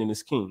Great Britain and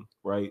its king,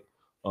 right?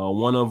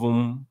 One of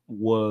them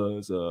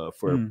was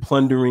for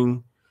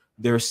plundering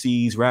their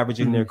seas,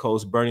 ravaging their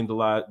coasts, burning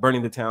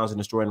the towns, and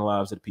destroying the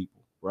lives of the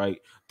people, right?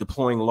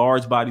 Deploying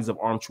large bodies of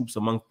armed troops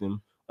among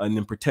them, and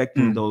then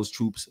protecting those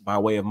troops by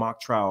way of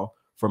mock trial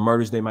for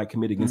murders they might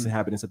commit against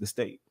inhabitants of the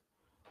state,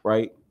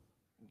 right?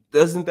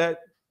 Doesn't that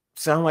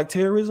sound like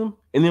terrorism?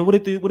 And then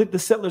what did the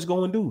settlers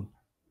go and do?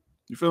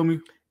 You feel me?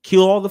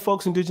 Kill all the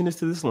folks indigenous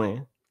to this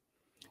land,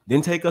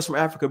 then take us from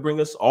Africa, bring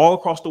us all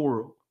across the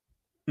world.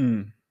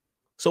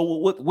 So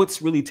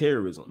what's really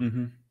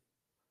terrorism?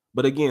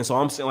 But again, so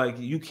I'm saying, like,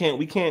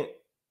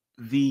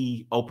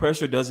 the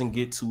oppressor doesn't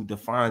get to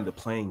define the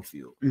playing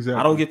field.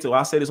 Exactly.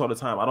 I say this all the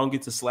time. I don't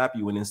get to slap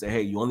you and then say,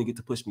 hey, you only get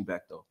to push me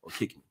back though, or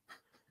kick me.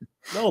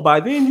 No,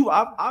 by then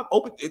I've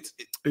opened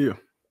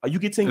you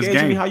get to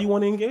engage me how you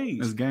want to engage.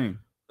 It's game.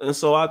 And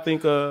so I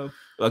think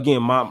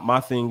again, my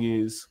thing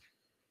is,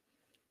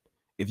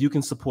 if you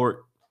can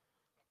support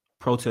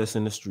protests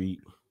in the street,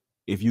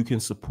 if you can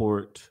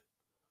support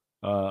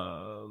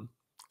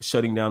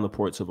shutting down the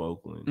ports of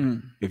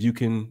Oakland, if you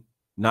can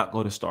not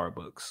go to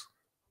Starbucks,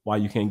 why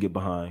you can't get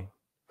behind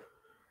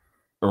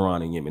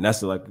Iran and Yemen?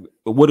 That's like,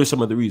 what are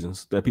some of the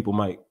reasons that people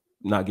might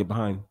not get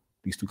behind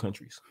these two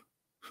countries?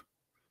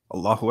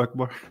 Allahu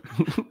Akbar.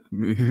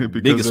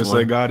 Because they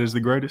say God is the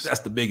greatest. That's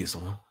the biggest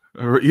one.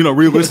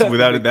 Realistically,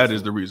 that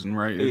is the reason,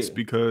 right? It's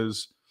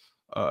because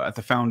at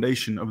the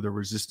foundation of the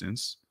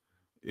resistance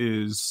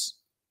is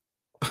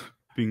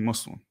being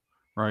Muslim,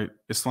 right?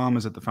 Islam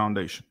is at the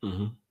foundation,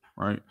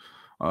 right?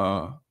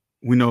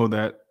 We know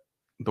that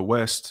the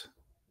West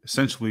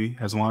essentially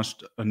has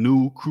launched a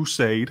new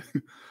crusade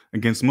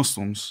against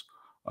Muslims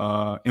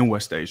in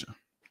West Asia,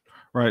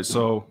 right?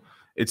 So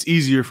it's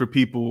easier for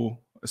people,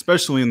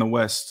 especially in the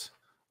West,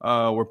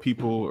 where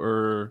people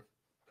are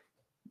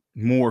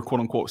more quote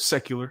unquote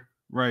secular,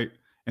 right?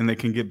 And they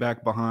can get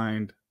back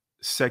behind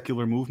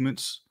secular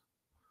movements.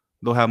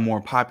 They'll have more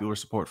popular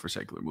support for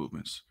secular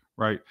movements,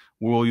 right?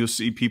 Well, you'll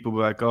see people be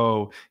like,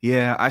 oh,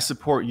 yeah, I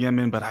support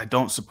Yemen, but I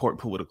don't support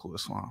political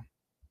Islam,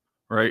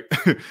 right?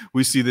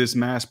 We see this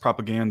mass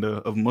propaganda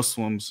of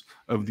Muslims,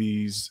 of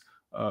these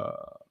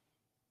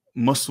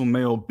Muslim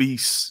male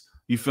beasts,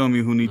 you feel me,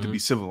 who need to be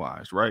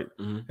civilized, right?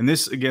 And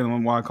this,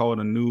 again, why I call it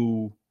a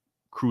new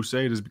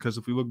crusade is because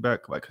if we look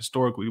back, like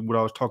historically, what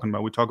I was talking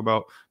about, we talk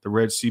about the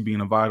Red Sea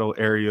being a vital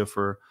area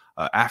for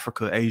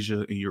Africa,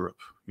 Asia, and Europe.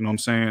 You know what I'm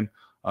saying?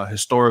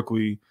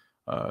 Historically,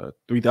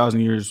 3,000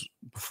 years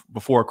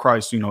before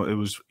Christ, it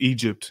was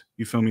Egypt,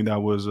 you feel me,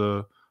 that was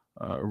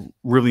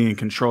really in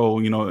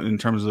control, in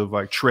terms of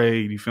like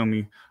trade, you feel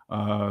me,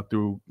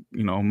 through,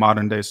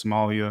 modern day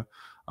Somalia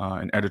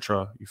and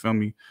Eritrea, you feel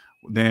me?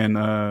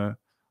 Then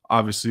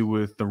obviously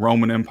with the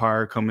Roman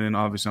Empire coming in,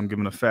 obviously I'm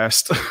giving a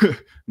fast,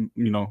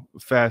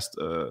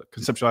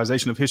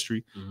 conceptualization of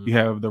history. You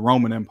have the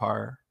Roman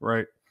Empire,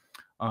 right?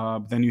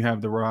 Then you have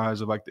the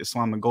rise of like the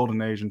Islamic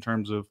Golden Age in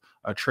terms of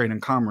trade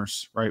and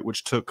commerce, right?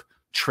 Which took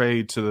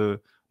trade to the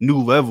new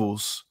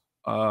levels,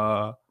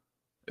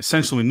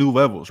 essentially new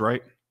levels,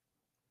 right?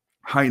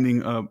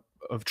 Heightening of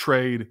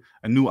trade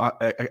and new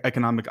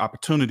economic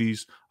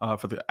opportunities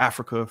for the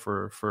Africa,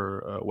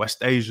 for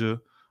West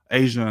Asia,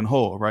 Asia and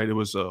whole, right? It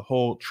was a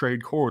whole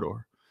trade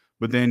corridor.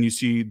 But then you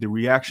see the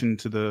reaction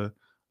to the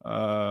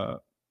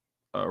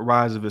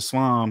rise of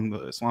Islam,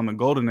 the Islamic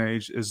Golden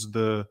Age, is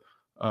the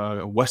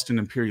Western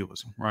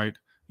imperialism, right?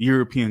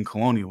 European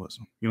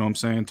colonialism, you know what I'm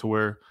saying? To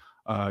where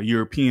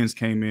Europeans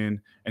came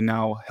in and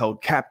now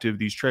held captive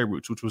these trade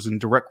routes, which was in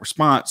direct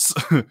response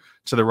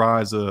to the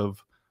rise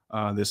of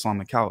the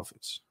Islamic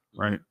caliphates,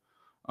 right?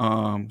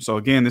 So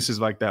again, this is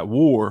like that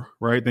war,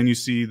 right? Then you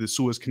see the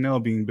Suez Canal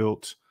being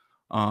built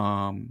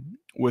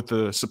with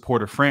the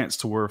support of France,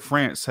 to where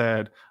France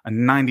had a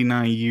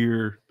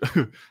 99-year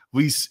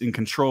lease in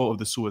control of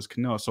the Suez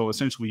Canal. So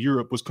essentially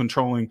Europe was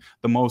controlling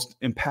the most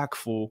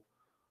impactful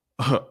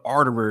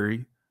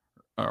artery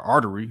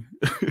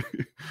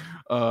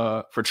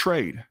for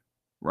trade,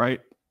 right?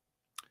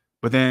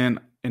 But then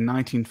in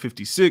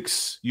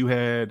 1956, you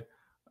had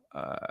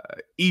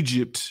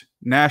Egypt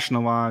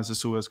nationalize the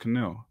Suez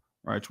Canal,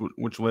 right?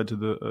 Which led to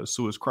the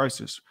Suez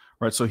Crisis,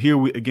 right? So here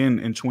we, again,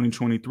 in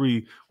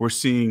 2023, we're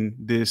seeing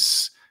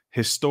this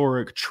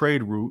historic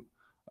trade route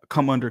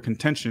come under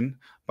contention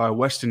by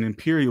Western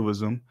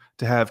imperialism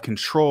to have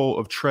control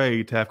of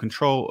trade, to have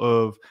control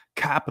of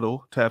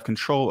capital, to have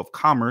control of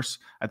commerce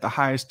at the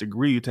highest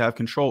degree, to have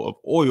control of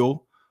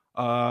oil,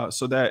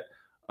 so that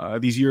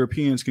these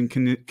Europeans can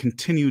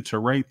continue to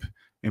rape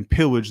and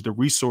pillage the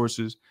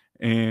resources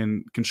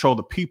and control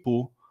the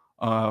people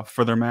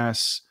for their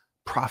mass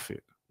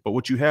profit. But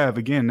what you have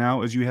again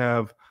now is you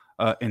have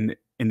an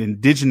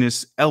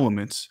indigenous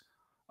element,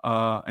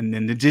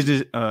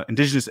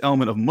 indigenous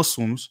element of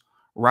Muslims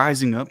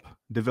rising up,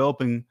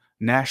 developing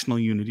national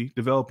unity,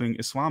 developing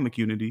Islamic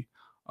unity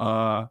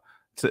to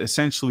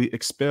essentially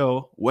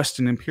expel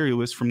Western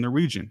imperialists from the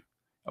region.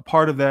 A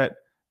part of that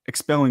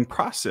expelling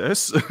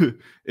process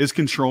is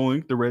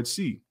controlling the Red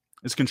Sea.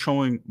 It's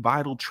controlling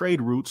vital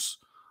trade routes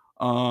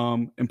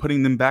and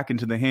putting them back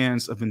into the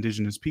hands of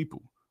indigenous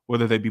people,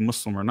 whether they be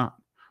Muslim or not.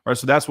 Right.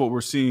 So that's what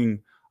we're seeing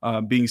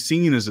being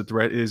seen as a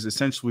threat, is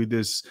essentially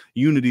this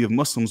unity of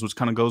Muslims, which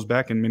kind of goes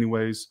back in many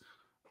ways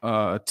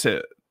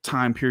to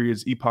time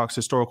periods, epochs,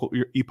 historical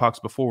epochs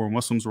before, when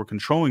Muslims were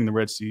controlling the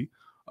Red Sea,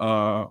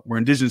 where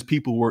indigenous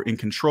people were in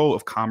control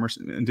of commerce,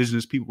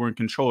 indigenous people were in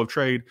control of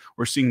trade.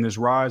 We're seeing this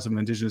rise of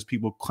indigenous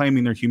people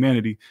claiming their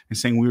humanity and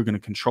saying we're going to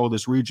control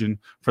this region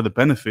for the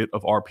benefit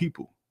of our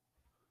people.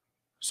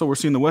 So we're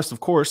seeing the West, of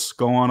course,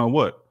 go on a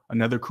what?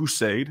 Another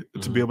crusade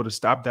to be able to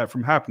stop that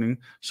from happening.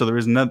 So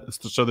there's not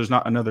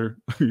another,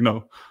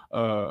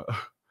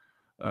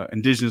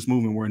 indigenous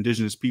movement where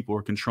indigenous people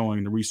are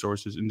controlling the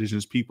resources,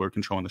 indigenous people are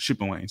controlling the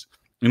shipping lanes.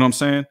 You know what I'm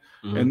saying?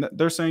 And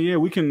they're saying, yeah,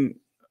 we can.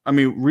 I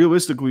mean,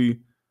 realistically,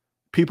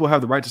 people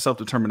have the right to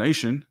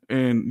self-determination,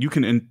 and you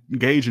can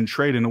engage in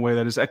trade in a way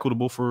that is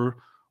equitable for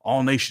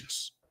all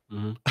nations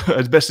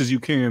as best as you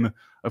can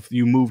if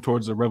you move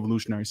towards a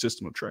revolutionary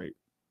system of trade.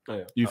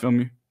 You feel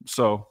me?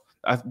 So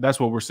that's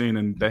what we're seeing,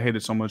 and they hate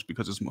it so much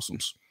because it's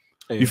Muslims.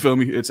 You feel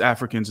me? It's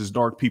Africans, it's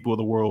dark people of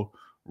the world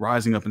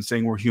rising up and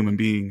saying we're human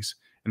beings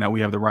and that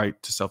we have the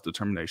right to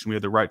self-determination. We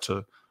have the right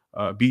to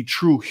be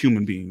true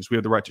human beings. We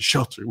have the right to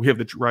shelter. We have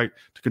the right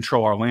to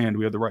control our land.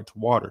 We have the right to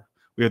water.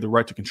 We have the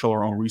right to control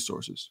our own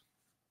resources.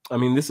 I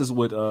mean, this is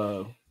what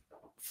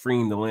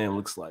freeing the land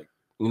looks like.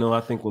 You know,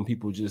 I think when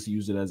people just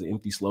use it as an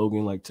empty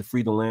slogan, like to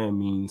free the land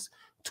means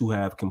to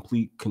have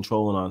complete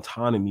control and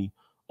autonomy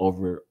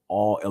over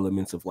all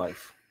elements of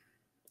life.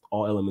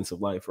 All elements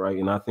of life, right?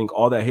 And I think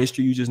all that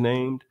history you just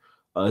named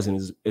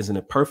is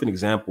a perfect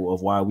example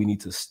of why we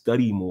need to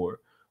study more,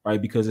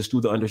 right? Because it's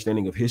through the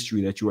understanding of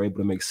history that you're able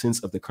to make sense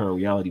of the current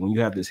reality. When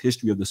you have this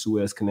history of the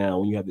Suez Canal,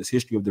 when you have this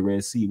history of the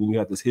Red Sea, when you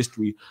have this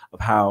history of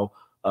how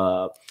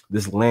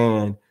this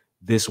land,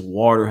 this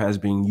water has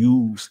been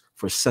used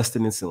for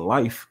sustenance and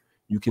life,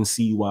 you can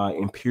see why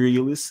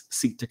imperialists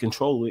seek to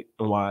control it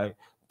and why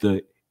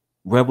the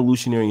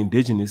revolutionary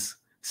indigenous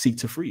seek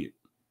to free it.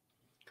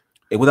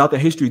 And without the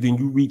history, then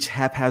you reach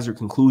haphazard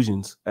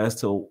conclusions as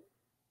to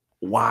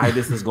why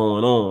this is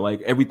going on.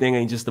 Like everything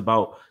ain't just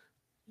about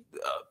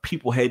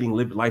people hating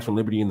life and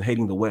liberty and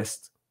hating the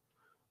West,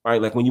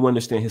 right? Like when you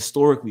understand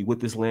historically what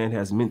this land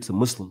has meant to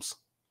Muslims,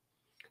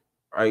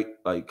 right?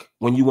 Like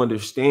when you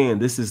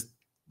understand this is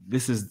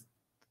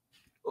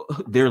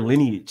their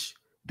lineage,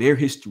 their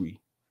history,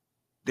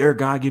 their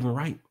God-given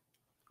right.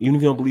 Even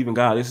if you don't believe in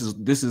God,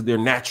 this is their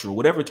natural,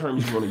 whatever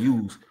terms you want to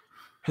use.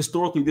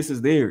 Historically, this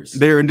is theirs.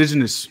 They're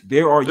indigenous.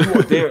 These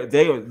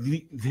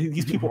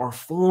people are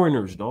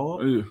foreigners,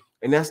 dog. Yeah.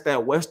 And that's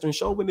that Western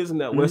chauvinism,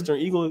 that Western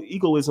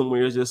egoism,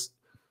 where it's just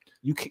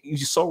you're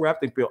just so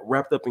wrapped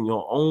up in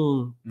your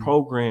own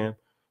program,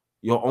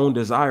 your own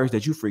desires,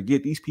 that you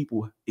forget these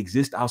people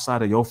exist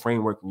outside of your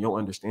framework and your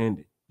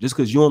understanding. Just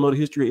because you don't know the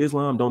history of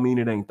Islam, don't mean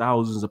it ain't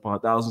thousands upon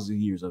thousands of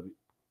years of it.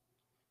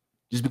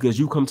 Just because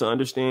you come to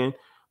understand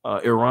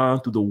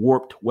Iran through the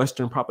warped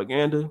Western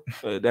propaganda,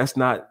 that's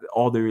not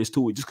all there is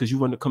to it. Just because you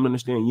want to come to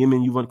understand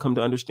Yemen, you want to come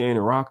to understand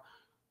Iraq,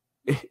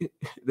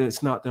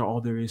 that's not all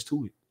there is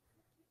to it.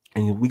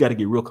 And we got to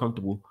get real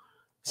comfortable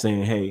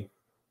saying, hey,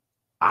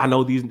 I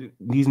know these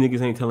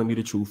niggas ain't telling me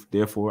the truth,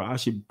 therefore I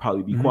should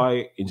probably be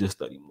quiet and just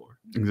study more.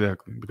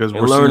 Exactly. Because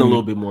we're learn a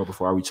little bit more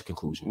before I reach a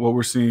conclusion. What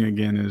we're seeing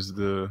again is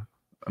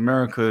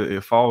America,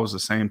 it follows the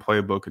same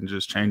playbook and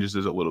just changes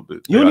it a little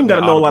bit. You don't even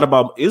got to know a lot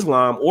about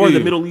Islam or the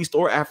Middle East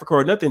or Africa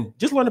or nothing.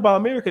 Just learn about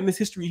America and this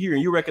history here,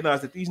 and you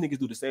recognize that these niggas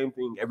do the same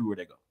thing everywhere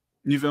they go.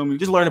 You feel me?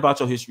 Just learn about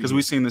your history. Because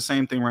we're seeing the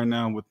same thing right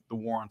now with the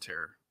war on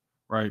terror,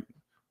 right?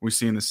 We're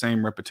seeing the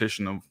same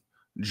repetition of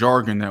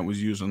jargon that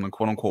was used in the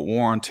quote-unquote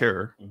war on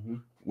terror,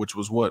 which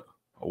was what?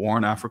 A war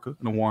in Africa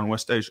and a war in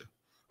West Asia.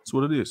 That's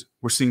what it is.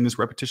 We're seeing this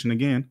repetition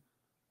again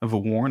of a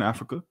war in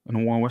Africa and a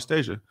war in West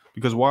Asia.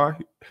 Because why?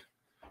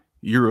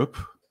 Europe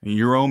and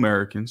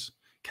Euro-Americans,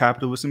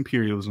 capitalist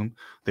imperialism,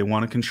 they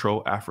want to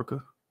control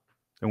Africa,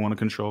 they want to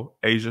control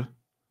Asia,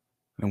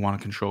 they want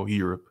to control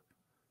Europe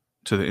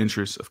to the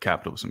interests of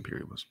capitalist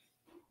imperialism.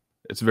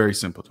 It's very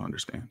simple to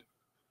understand.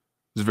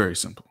 It's very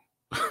simple.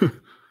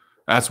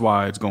 That's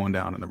why it's going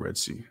down in the Red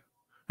Sea.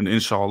 And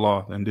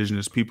inshallah, the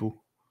indigenous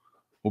people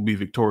will be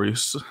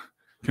victorious,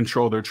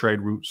 control their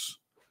trade routes,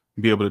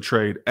 be able to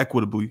trade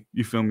equitably,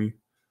 you feel me,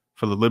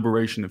 for the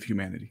liberation of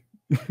humanity.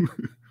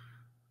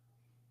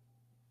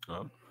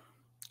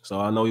 So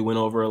I know we went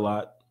over a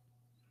lot.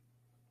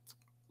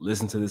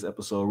 Listen to this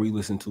episode,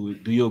 re-listen to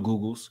it, do your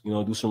Googles,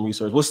 do some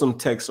research. What's some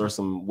texts or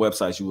some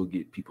websites you will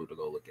get people to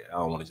go look at? I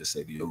don't want to just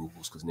say do your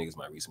Googles because niggas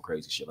might read some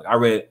crazy shit. Like I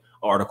read an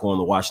article on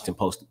the Washington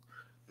Post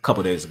a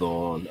couple of days ago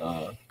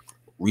on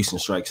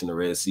recent strikes in the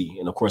Red Sea.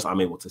 And of course, I'm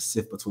able to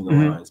sift between the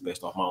lines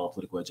based off my own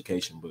political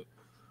education. But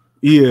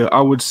yeah,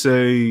 I would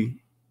say,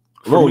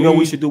 bro, you know what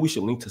we should do? We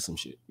should link to some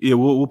shit. Yeah,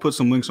 we'll put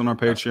some links on our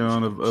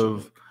Patreon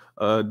of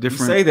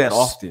different. We say that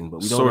often,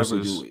 but we don't ever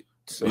sources. do it.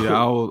 So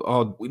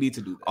yeah, we need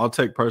to do that. I'll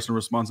take personal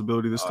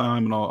responsibility this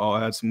time, and I'll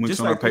add some links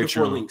just on like our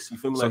Patreon. Links, you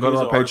feel me? So like go to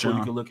here's our an article Patreon.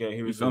 you can look at.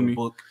 Here's a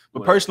book.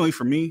 But personally,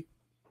 for me,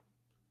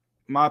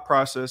 my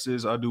process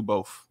is I do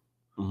both.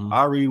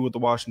 I read what the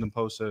Washington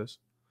Post says.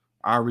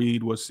 I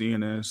read what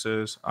CNN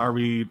says. I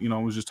read, I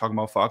was just talking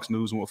about Fox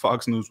News and what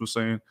Fox News was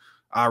saying.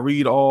 I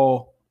read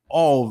all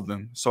of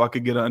them so I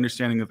could get an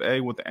understanding of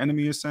what the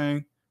enemy is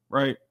saying,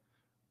 right?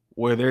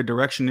 Where their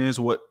direction is,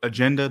 what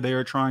agenda they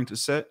are trying to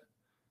set,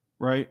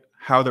 right?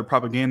 How their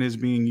propaganda is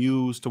being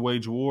used to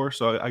wage war.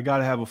 So I got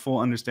to have a full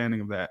understanding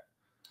of that,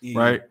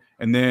 right?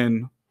 And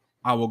then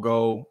I will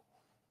go,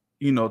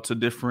 to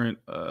different,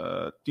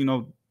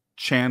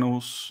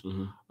 channels,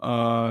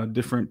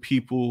 different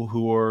people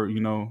who are,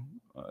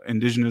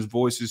 indigenous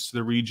voices to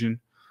the region.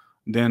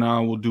 Then I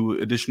will do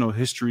additional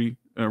history,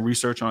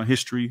 research on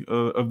history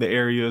of the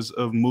areas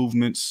of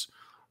movements,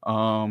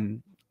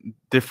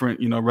 different,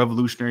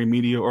 revolutionary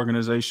media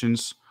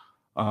organizations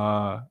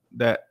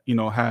that,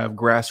 have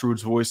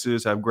grassroots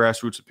voices, have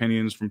grassroots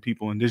opinions from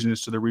people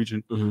indigenous to the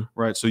region,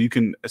 right? So you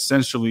can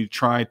essentially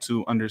try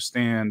to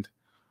understand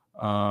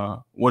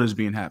what is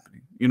being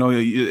happening.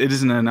 It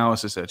isn't an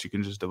analysis that you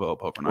can just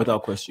develop overnight.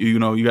 Without question. You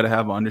got to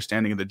have an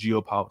understanding of the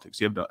geopolitics.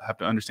 You have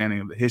to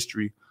understanding of the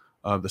history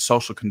of the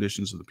social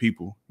conditions of the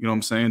people. You know what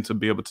I'm saying? To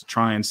be able to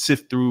try and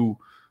sift through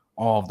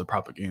all of the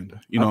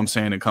propaganda. You know what I'm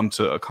saying? And come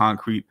to a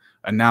concrete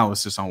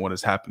analysis on what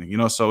is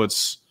happening. So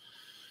it's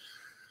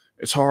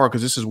hard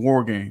because this is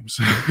war games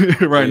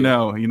right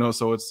now.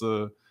 So it's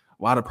a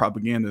lot of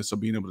propaganda. So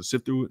being able to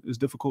sift through it is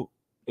difficult.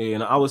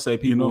 And I would say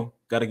people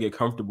got to get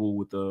comfortable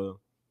with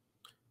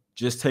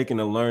just taking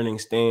a learning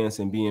stance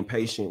and being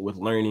patient with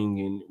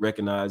learning and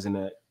recognizing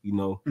that,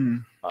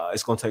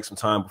 it's going to take some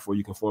time before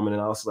you can form an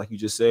analysis, like you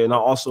just said. And I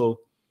also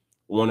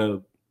want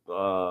to,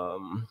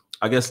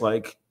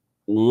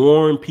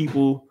 warn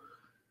people.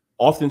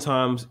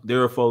 Oftentimes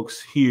there are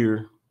folks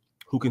here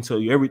who can tell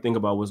you everything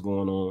about what's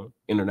going on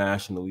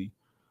internationally,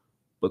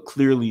 but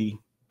clearly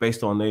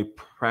based on their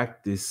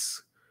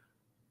practice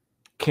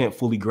can't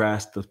fully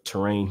grasp the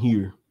terrain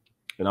here.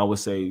 And I would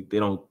say they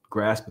don't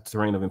grasp the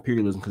terrain of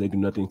imperialism because they do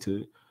nothing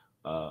to.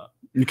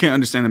 You can't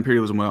understand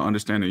imperialism without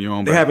understanding your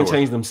own. They haven't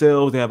changed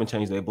themselves. They haven't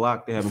changed their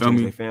block. They haven't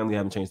changed their family. They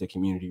haven't changed their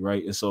community,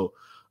 right? And so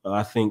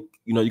I think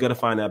you got to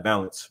find that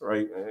balance,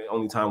 right?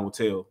 Only time will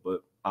tell.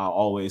 But I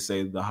always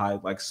say the high,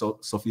 like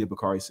Sophia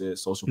Bakari said,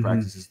 social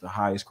practice is the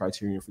highest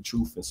criterion for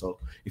truth. And so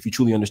if you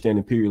truly understand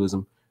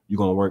imperialism, you're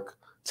gonna work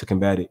to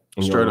combat it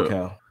in your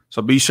locale.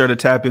 So be sure to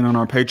tap in on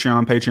our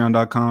Patreon,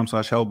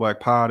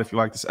 patreon.com/hellablackpod. If you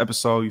like this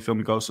episode, you feel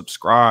me, go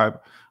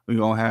subscribe. We're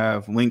going to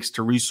have links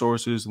to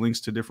resources, links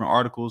to different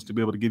articles to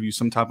be able to give you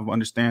some type of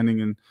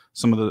understanding and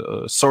some of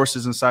the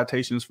sources and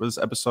citations for this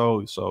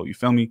episode. So you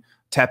feel me,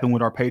 tap in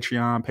with our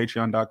Patreon,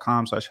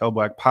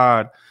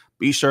 patreon.com/hellblackpod.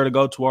 Be sure to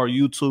go to our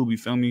YouTube. You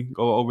feel me?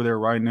 Go over there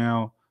right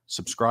now.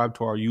 Subscribe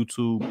to our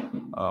YouTube.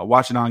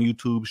 Watch it on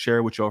YouTube. Share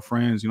it with your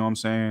friends. You know what I'm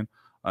saying?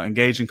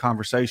 Engage in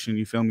conversation.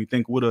 You feel me?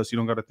 Think with us. You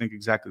don't got to think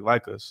exactly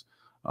like us.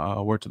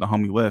 Word to the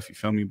homie left. You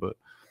feel me? But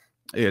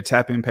yeah,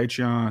 tap in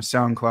Patreon,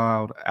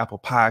 SoundCloud, Apple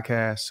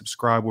Podcasts.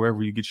 Subscribe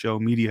wherever you get your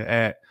media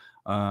at,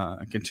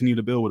 and continue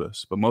to build with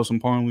us. But most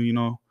importantly,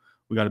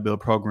 we got to build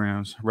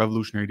programs,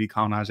 revolutionary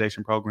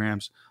decolonization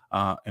programs,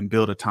 and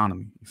build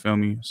autonomy. You feel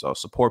me? So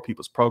support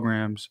people's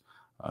programs,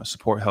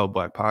 support Hell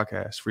Black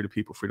Podcast, free the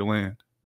people, free the land.